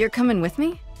 You're coming with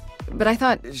me? But I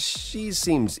thought... She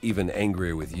seems even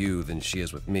angrier with you than she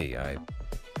is with me. I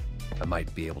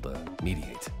might be able to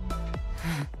mediate.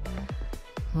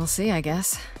 We'll see, I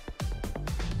guess.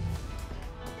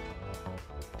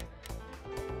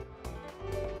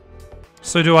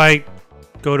 So do I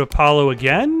go to Apollo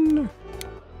again?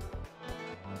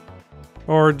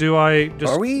 Or do I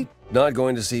just... Are we not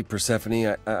going to see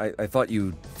Persephone? I thought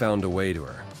you found a way to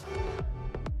her.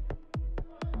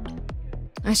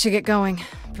 I should get going.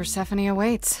 Persephone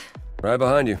awaits. Right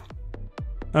behind you.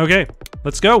 Okay,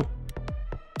 let's go.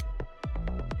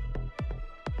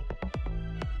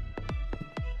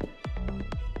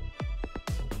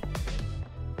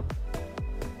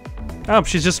 Oh,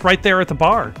 she's just right there at the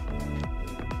bar.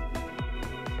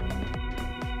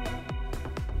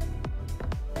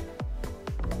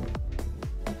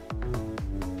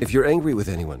 If you're angry with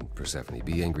anyone, Persephone,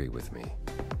 be angry with me.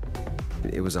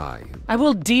 It was I. I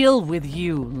will deal with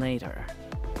you later.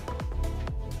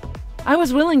 I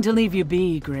was willing to leave you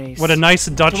be, Grace. What a nice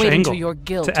Dutch to wait angle until your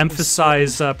guilt to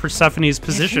emphasize Persephone's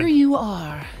position. Here you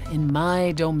are, in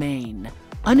my domain,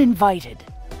 uninvited.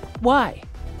 Why?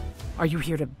 Are you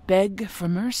here to beg for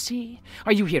mercy?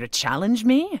 Are you here to challenge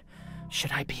me?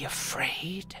 Should I be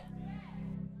afraid?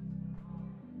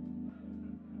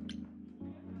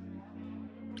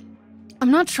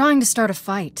 I'm not trying to start a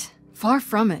fight. Far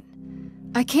from it.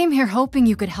 I came here hoping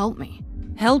you could help me.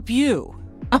 Help you?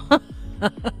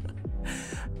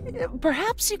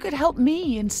 Perhaps you could help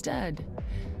me instead.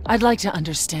 I'd like to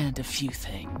understand a few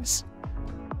things.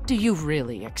 Do you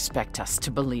really expect us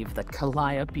to believe that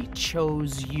Calliope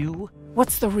chose you?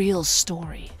 What's the real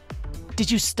story? Did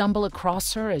you stumble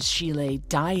across her as she lay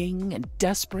dying and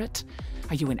desperate?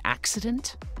 Are you an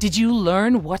accident? Did you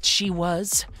learn what she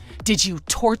was? Did you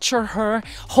torture her,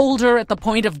 hold her at the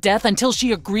point of death until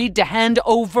she agreed to hand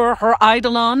over her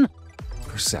eidolon?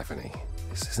 Persephone,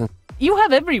 this isn't... You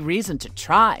have every reason to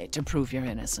try to prove your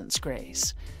innocence,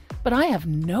 Grace. But I have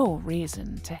no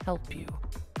reason to help you.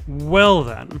 Well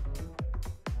then.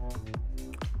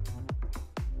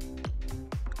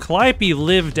 Calliope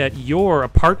lived at your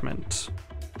apartment.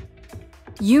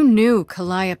 You knew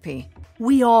Calliope.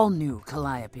 We all knew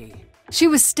Calliope. She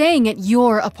was staying at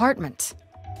your apartment.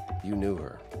 You knew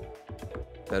her.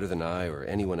 Better than I or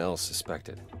anyone else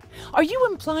suspected. Are you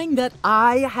implying that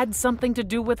I had something to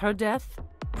do with her death?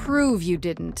 Prove you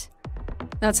didn't.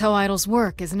 That's how idols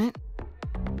work, isn't it?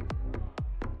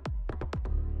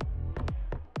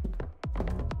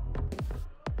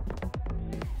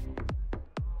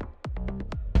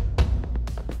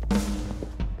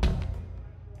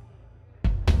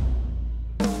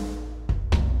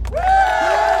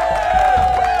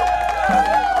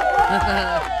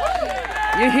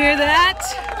 You hear that?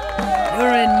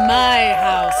 You're in my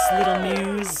house, little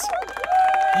muse.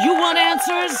 You want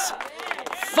answers?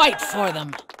 Fight for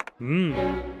them.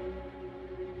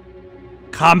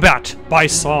 Combat by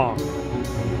song.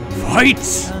 Fight!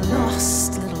 A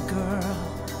lost little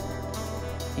girl.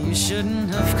 You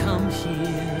shouldn't have come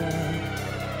here.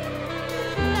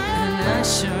 And I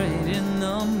sure ain't in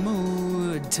the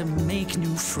mood to make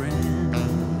new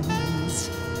friends.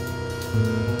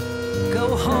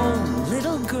 Go home,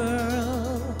 little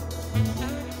girl.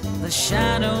 The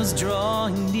shadows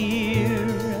drawing near.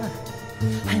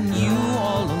 And you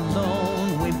all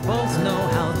alone, we both know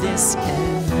how this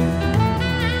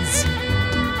ends.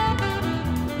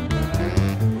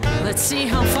 Let's see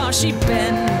how far she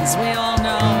bends. We all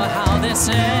know how this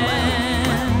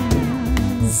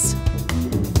ends.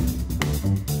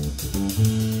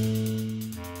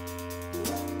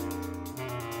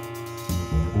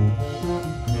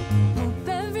 Hope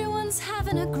everyone's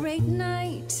having a great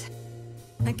night.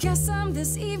 I guess I'm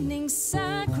this evening's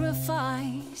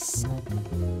sacrifice.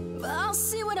 I'll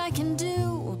see what I can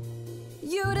do.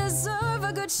 You deserve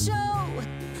a good show.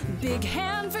 Big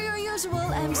hand for your usual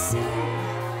MC.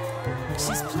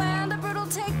 She's planned a brutal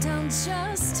takedown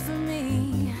just for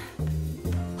me.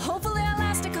 Hopefully I'll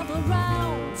last a couple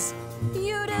rounds.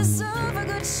 You deserve a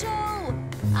good show.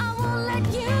 I won't let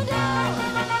you down.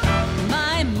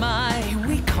 My,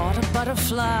 we caught a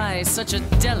butterfly, such a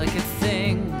delicate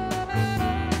thing.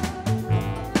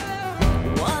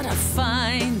 What a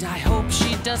find. I hope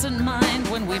she doesn't mind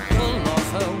when we pull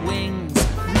off her wings.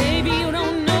 Maybe you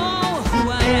don't know who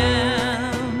I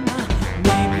am.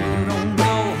 Maybe you don't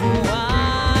know who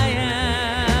I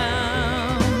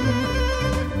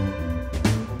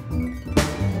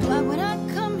am. Why would I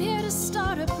come here to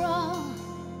start a brawl?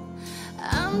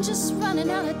 I'm just running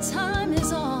out of time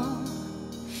is all.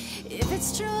 If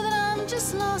it's true that I'm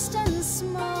just lost and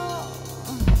small,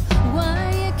 why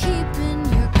are you keeping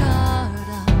your guard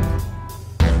up?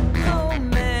 Oh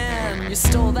man, you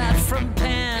stole that from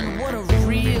Pan. What a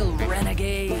real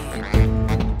renegade.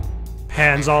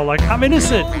 Pan's all like, I'm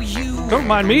innocent. Oh, you Don't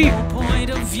mind me. no point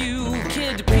of view,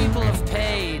 kid, people have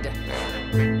paid.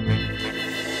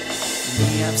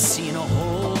 Me, I've seen a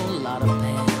whole lot of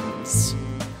bands.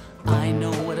 I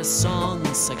know what a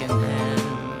song's secondhand.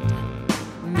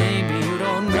 Maybe you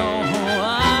don't know who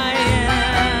I am.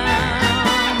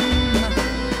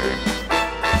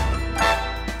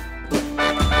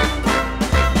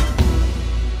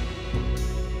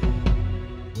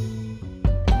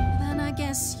 Then I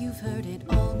guess you've heard it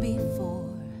all before.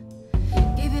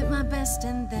 Gave it my best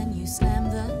and then you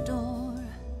slammed the door.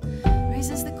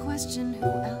 Raises the question, who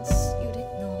else you'd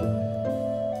ignore?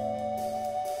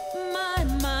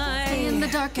 My, In the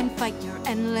dark and fight your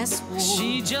endless war.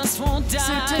 She just won't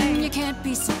die. Certain you can't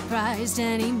be surprised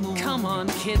anymore. Come on,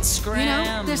 kid, scram. You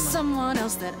know, there's someone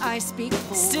else that I speak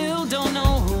for. Still don't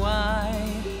know why.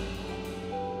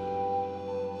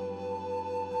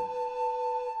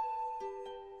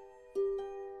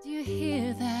 Do you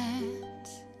hear that?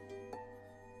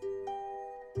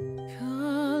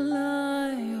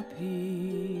 Calliope.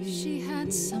 She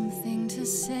had something to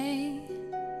say.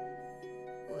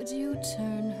 Would you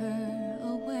turn her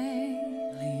away?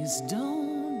 Please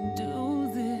don't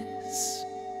do this.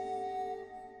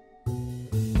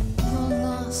 You're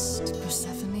lost,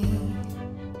 Persephone.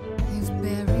 You've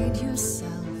buried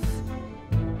yourself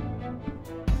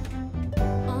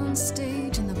on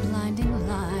stage in the blinding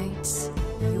lights.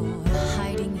 You're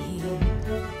hiding here.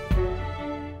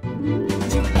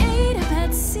 You ate a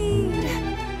bad seed.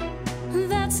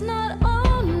 That's not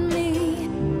on me.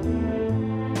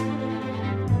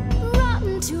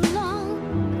 Rotten too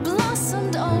long,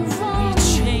 blossomed all wrong. We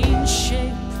change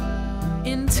shape.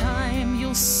 In time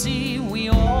you'll see we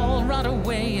all rot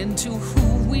away into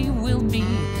who we will be.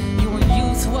 Your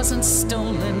youth wasn't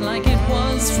stolen like it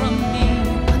was from me.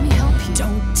 Let me help you.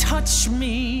 Don't touch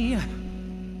me.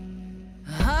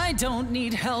 I don't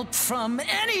need help from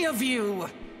any of you.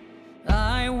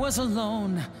 I was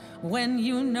alone when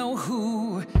you know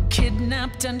who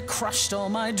kidnapped and crushed all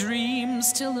my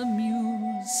dreams till a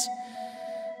muse.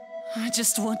 I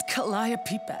just want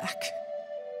Calliope back.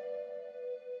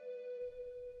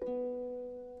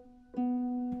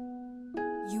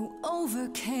 You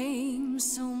overcame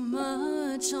so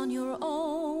much on your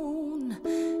own.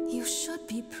 You should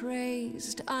be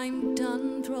praised. I'm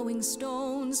done throwing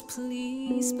stones.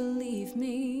 Please believe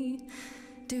me.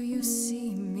 Do you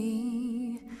see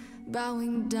me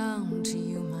bowing down to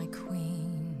you, my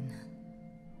queen?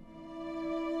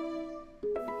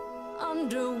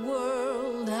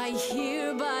 Underworld, I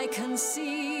hereby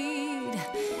concede.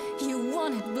 You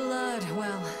wanted blood,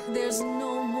 well, there's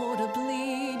no more to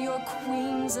bleed. Your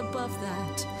queen's above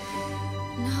that.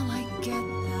 Now I get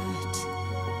that.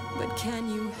 But can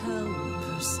you help,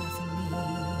 Persephone?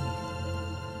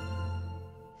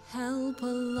 Help a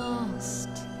lost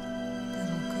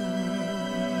little girl.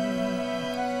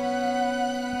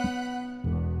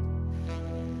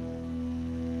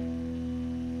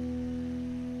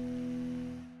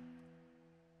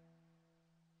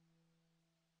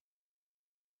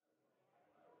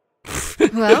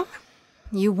 Well,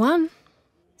 you won.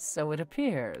 So it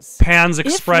appears. Pan's If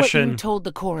what expression. you told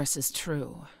the chorus is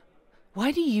true,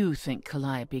 why do you think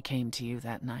Calliope came to you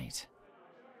that night?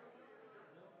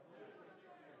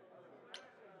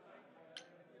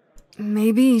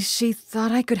 Maybe she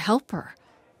thought I could help her.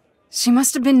 She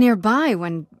must have been nearby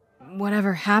when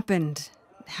whatever happened,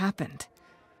 happened.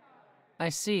 I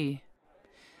see.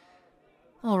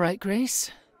 All right,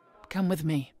 Grace. Come with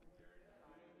me.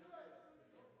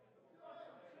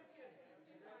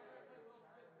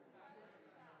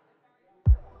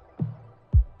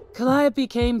 Calliope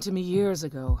came to me years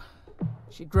ago.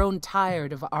 She'd grown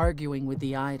tired of arguing with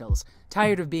the idols,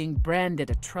 tired of being branded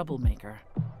a troublemaker.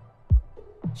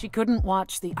 She couldn't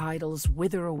watch the idols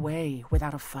wither away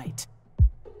without a fight.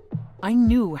 I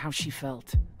knew how she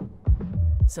felt,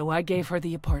 so I gave her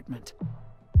the apartment.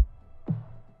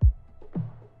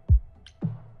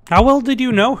 How well did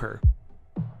you know her?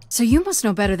 So you must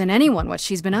know better than anyone what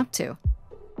she's been up to.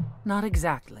 Not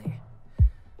exactly.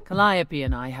 Calliope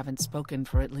and I haven't spoken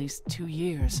for at least 2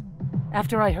 years.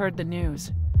 After I heard the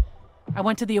news, I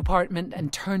went to the apartment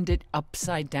and turned it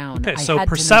upside down. Okay, I so had to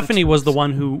know Persephone was the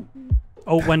one who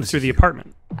went through the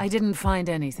apartment. I didn't find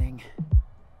anything.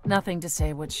 Nothing to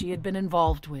say what she had been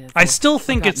involved with. I still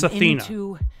think it's gotten Athena.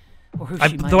 Into, or who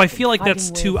she might Though I have feel been like that's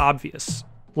fighting too with. obvious.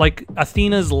 Like,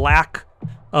 Athena's lack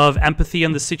of empathy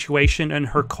in the situation and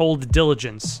her cold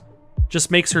diligence just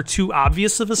makes her too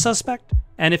obvious of a suspect.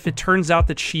 And if it turns out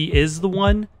that she is the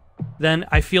one, then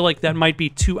I feel like that might be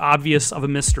too obvious of a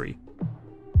mystery.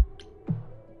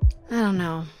 I don't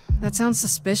know. That sounds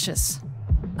suspicious.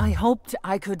 I hoped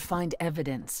I could find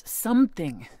evidence,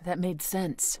 something that made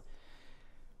sense.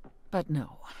 But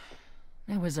no,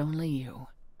 it was only you.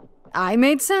 I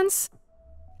made sense?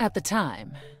 At the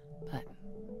time, but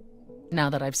now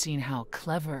that I've seen how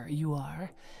clever you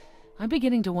are, I'm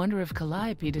beginning to wonder if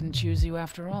Calliope didn't choose you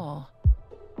after all.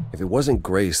 If it wasn't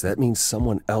Grace, that means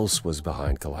someone else was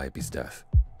behind Calliope's death.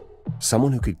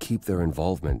 Someone who could keep their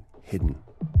involvement hidden.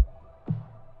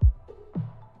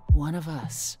 One of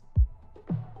us.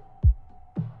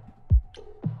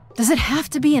 Does it have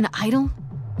to be an idol?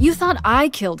 You thought I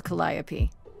killed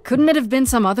Calliope. Couldn't it have been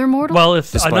some other mortal? Well,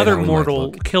 if Despite another how we might mortal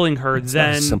look, killing her, It's not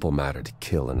then a simple matter to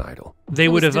kill an idol. they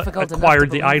would have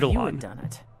acquired the idol on. Done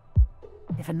it.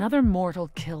 If another mortal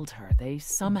killed her, they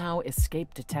somehow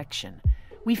escaped detection.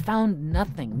 We found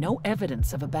nothing, no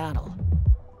evidence of a battle.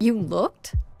 You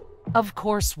looked? Of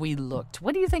course we looked.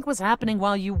 What do you think was happening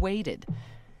while you waited?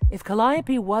 If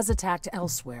Calliope was attacked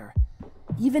elsewhere,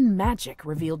 even magic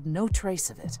revealed no trace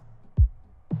of it.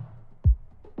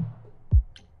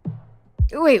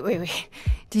 Wait.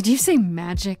 Did you say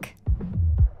magic?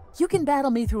 You can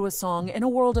battle me through a song in a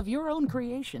world of your own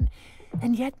creation,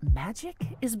 and yet magic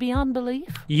is beyond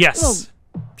belief? Yes.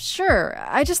 Well, sure.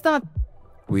 I just thought...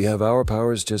 We have our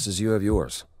powers just as you have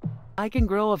yours. I can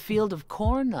grow a field of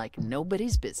corn like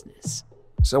nobody's business.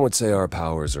 Some would say our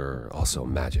powers are also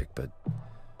magic, but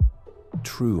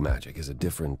true magic is a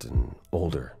different and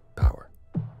older power.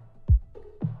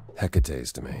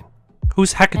 Hecate's domain.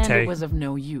 Who's Hecate? And it was of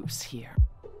no use here.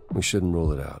 We shouldn't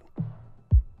rule it out.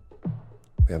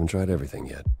 We haven't tried everything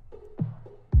yet.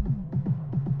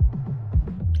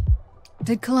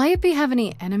 Did Calliope have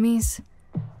any enemies?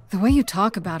 The way you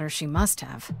talk about her, she must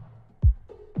have.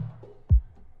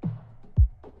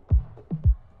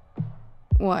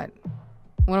 What?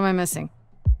 What am I missing?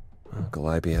 Well,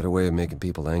 Calliope had a way of making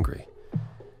people angry.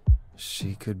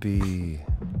 She could be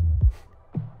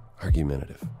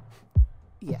argumentative.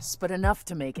 Yes, but enough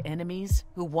to make enemies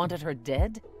who wanted her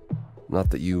dead?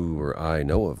 Not that you or I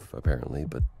know of, apparently,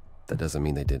 but that doesn't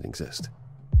mean they didn't exist.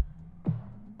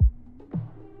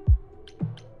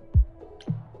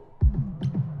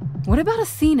 What about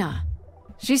Athena?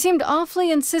 She seemed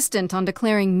awfully insistent on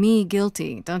declaring me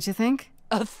guilty, don't you think?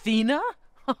 Athena?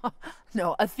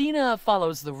 No, Athena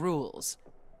follows the rules.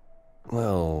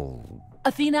 Well...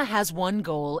 Athena has one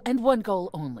goal, and one goal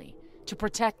only. To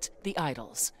protect the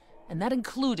idols. And that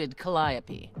included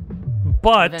Calliope.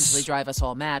 But... Eventually drive us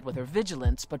all mad with her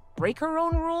vigilance, but break her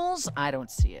own rules? I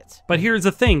don't see it. But here's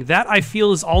the thing. That, I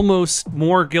feel, is almost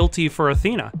more guilty for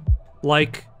Athena.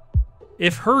 Like,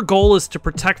 if her goal is to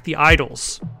protect the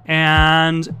idols,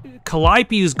 and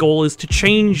Calliope's goal is to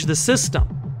change the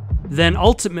system, then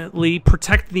ultimately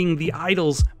protecting the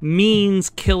idols means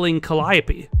killing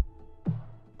Calliope.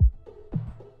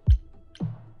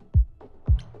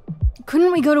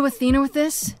 Couldn't we go to Athena with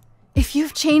this? If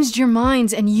you've changed your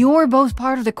minds and you're both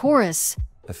part of the chorus.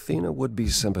 Athena would be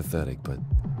sympathetic, but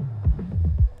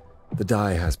the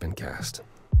die has been cast.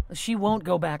 She won't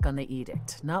go back on the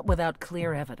edict, not without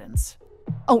clear evidence.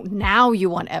 Oh, now you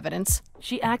want evidence.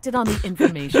 She acted on the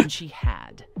information she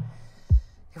had.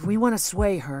 If we want to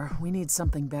sway her, we need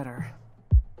something better.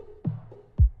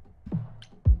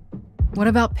 What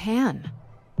about Pan?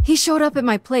 He showed up at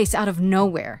my place out of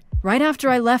nowhere, right after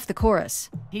I left the chorus.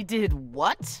 He did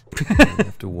what? I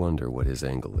have to wonder what his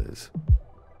angle is.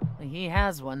 He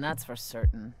has one, that's for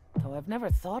certain. Though I've never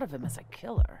thought of him as a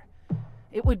killer.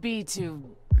 It would be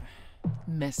too...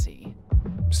 messy.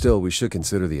 Still, we should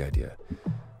consider the idea.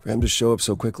 For him to show up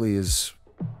so quickly is...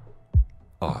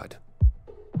 odd.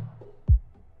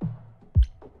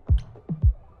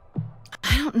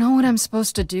 I don't know what I'm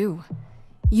supposed to do.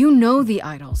 You know the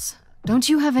idols. Don't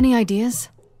you have any ideas?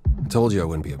 I told you I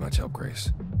wouldn't be of much help,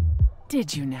 Grace.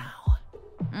 Did you now?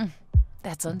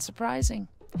 That's unsurprising.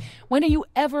 When are you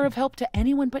ever of help to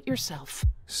anyone but yourself?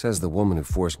 Says the woman who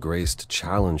forced Grace to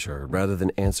challenge her rather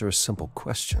than answer a simple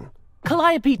question.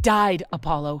 Calliope died,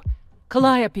 Apollo.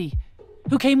 Calliope,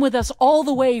 who came with us all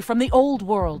the way from the old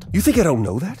world. You think I don't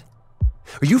know that?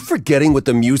 Are you forgetting what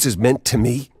the Muses meant to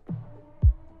me?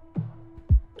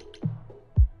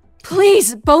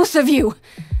 Please, both of you!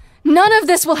 None of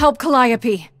this will help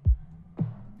Calliope.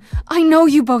 I know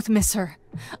you both miss her.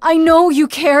 I know you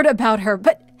cared about her,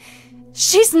 but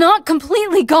she's not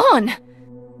completely gone.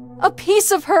 A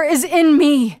piece of her is in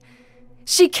me.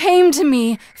 She came to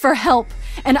me for help,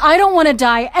 and I don't want to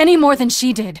die any more than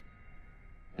she did.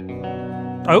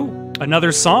 Oh,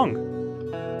 another song.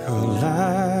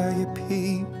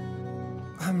 Calliope,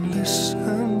 I'm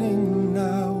listening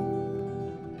now.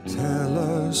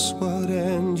 Tell us what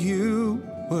and you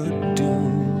were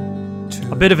doomed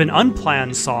to. A bit of an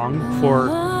unplanned song for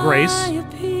Grace.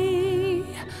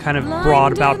 Kind of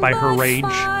brought about by her rage.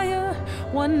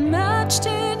 One match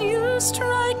did you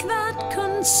strike that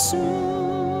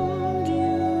consumed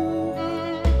you.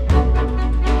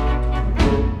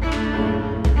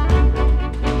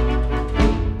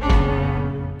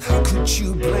 How could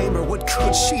you blame her? What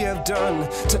could she have done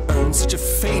to earn such a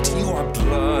fate? You are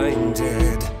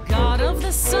blinded. God of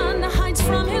the sun hides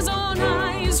from his own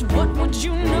eyes. What would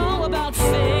you know about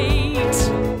fate?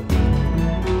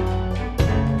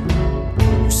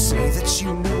 You say that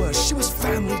you knew her. She was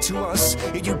family to to us,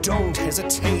 yet you don't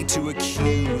hesitate to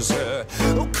accuse her.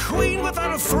 Oh, queen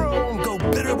without a throne, go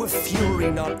bitter with fury,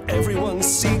 not everyone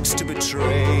seeks to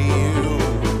betray you.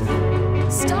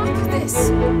 Stop this!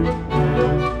 There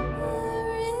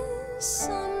is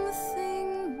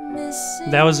something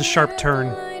missing. That was a sharp turn.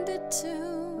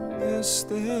 Yes,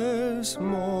 there's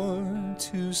more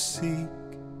to seek.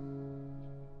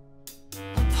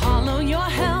 Apollo, your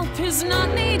help is not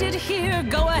needed here.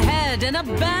 Go ahead and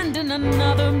abandon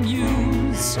another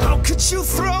muse. How could you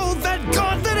throw that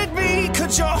gauntlet at me?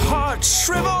 Could your heart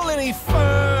shrivel any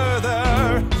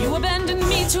further? You abandoned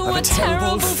me to a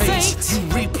terrible fate. You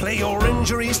replay your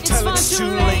injuries It's till far it's too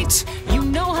too late. late. You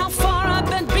know how far I've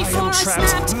been before I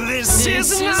trapped. snapped. This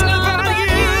is not about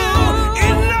you.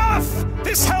 Enough!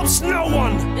 This helps no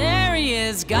one. There he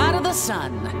is, god of the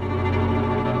sun.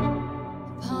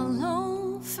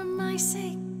 Apollo, for my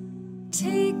sake,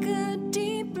 take a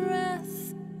deep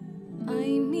breath. I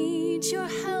need your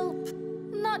help,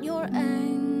 not your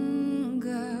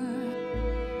anger.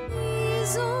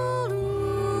 These old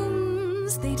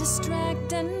wounds, they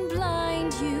distract and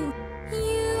blind you.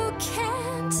 You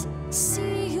can't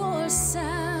see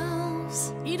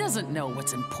yourselves. He doesn't know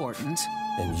what's important.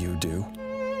 And you do?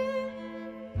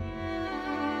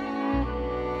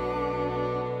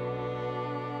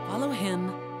 Follow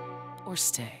him or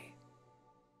stay.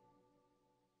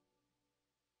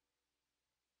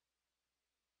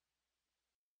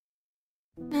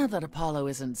 Now that Apollo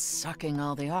isn't sucking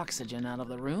all the oxygen out of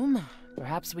the room,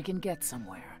 perhaps we can get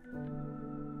somewhere.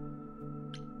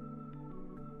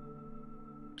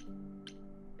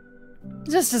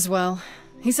 Just as well.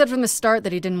 He said from the start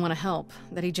that he didn't want to help,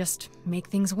 that he'd just make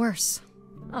things worse.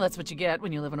 Well, that's what you get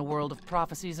when you live in a world of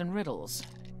prophecies and riddles.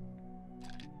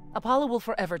 Apollo will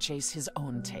forever chase his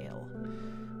own tail,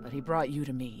 but he brought you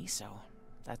to me, so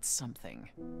that's something.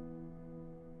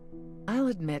 I'll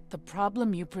admit the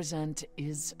problem you present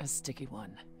is a sticky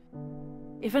one.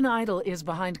 If an idol is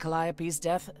behind Calliope's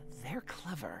death, they're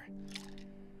clever.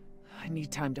 I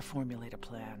need time to formulate a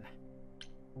plan.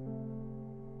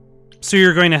 So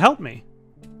you're going to help me?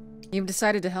 You've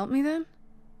decided to help me then?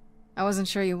 I wasn't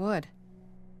sure you would.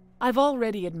 I've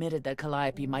already admitted that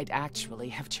Calliope might actually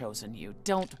have chosen you.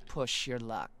 Don't push your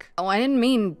luck. Oh, I didn't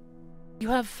mean... You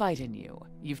have fight in you.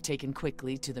 You've taken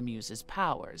quickly to the Muse's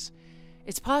powers.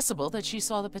 It's possible that she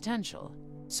saw the potential.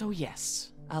 So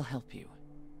yes, I'll help you.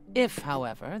 If,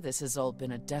 however, this has all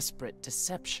been a desperate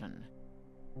deception,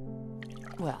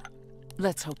 well,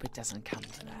 let's hope it doesn't come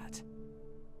to that.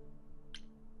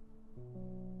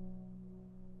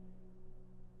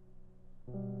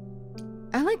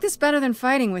 I like this better than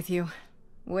fighting with you.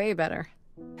 Way better.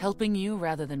 Helping you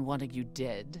rather than wanting you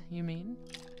dead, you mean?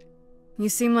 You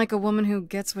seem like a woman who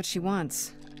gets what she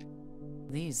wants.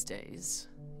 These days,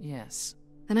 yes.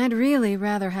 Then I'd really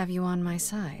rather have you on my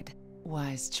side.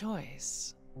 Wise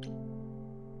choice.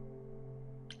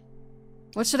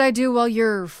 What should I do while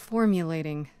you're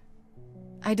formulating?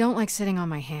 I don't like sitting on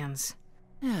my hands.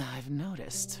 Yeah, I've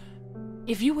noticed.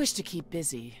 If you wish to keep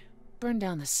busy, burn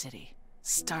down the city.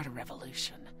 Start a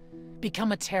revolution.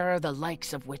 Become a terror the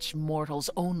likes of which mortals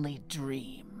only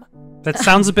dream. That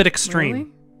sounds a bit extreme.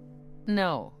 Really?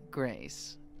 No,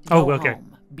 Grace. Oh, Go okay.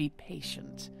 home. Be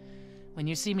patient. When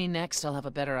you see me next, I'll have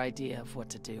a better idea of what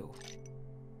to do.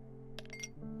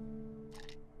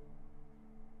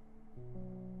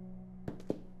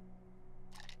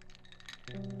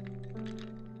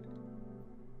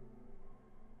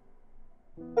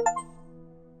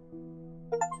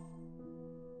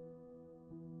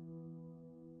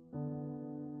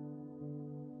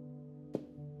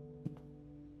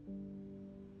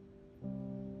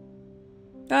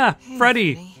 Ah, Hey,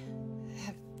 Freddy.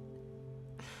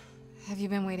 Have you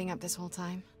been waiting up this whole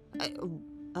time?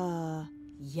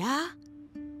 Yeah?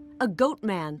 A goat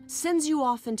man sends you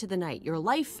off into the night. Your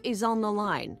life is on the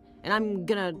line. And I'm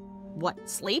gonna, what,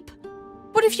 sleep?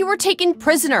 What if you were taken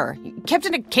prisoner, kept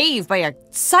in a cave by a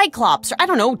cyclops, or I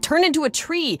don't know, turned into a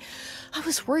tree? I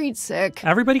was worried sick.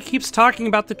 Everybody keeps talking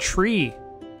about the tree.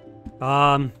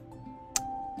 All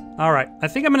right. I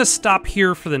think I'm going to stop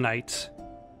here for the night.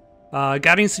 Got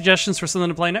any suggestions for something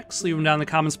to play next? Leave them down in the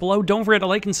comments below. Don't forget to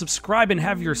like and subscribe and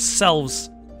have yourselves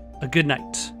a good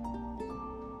night.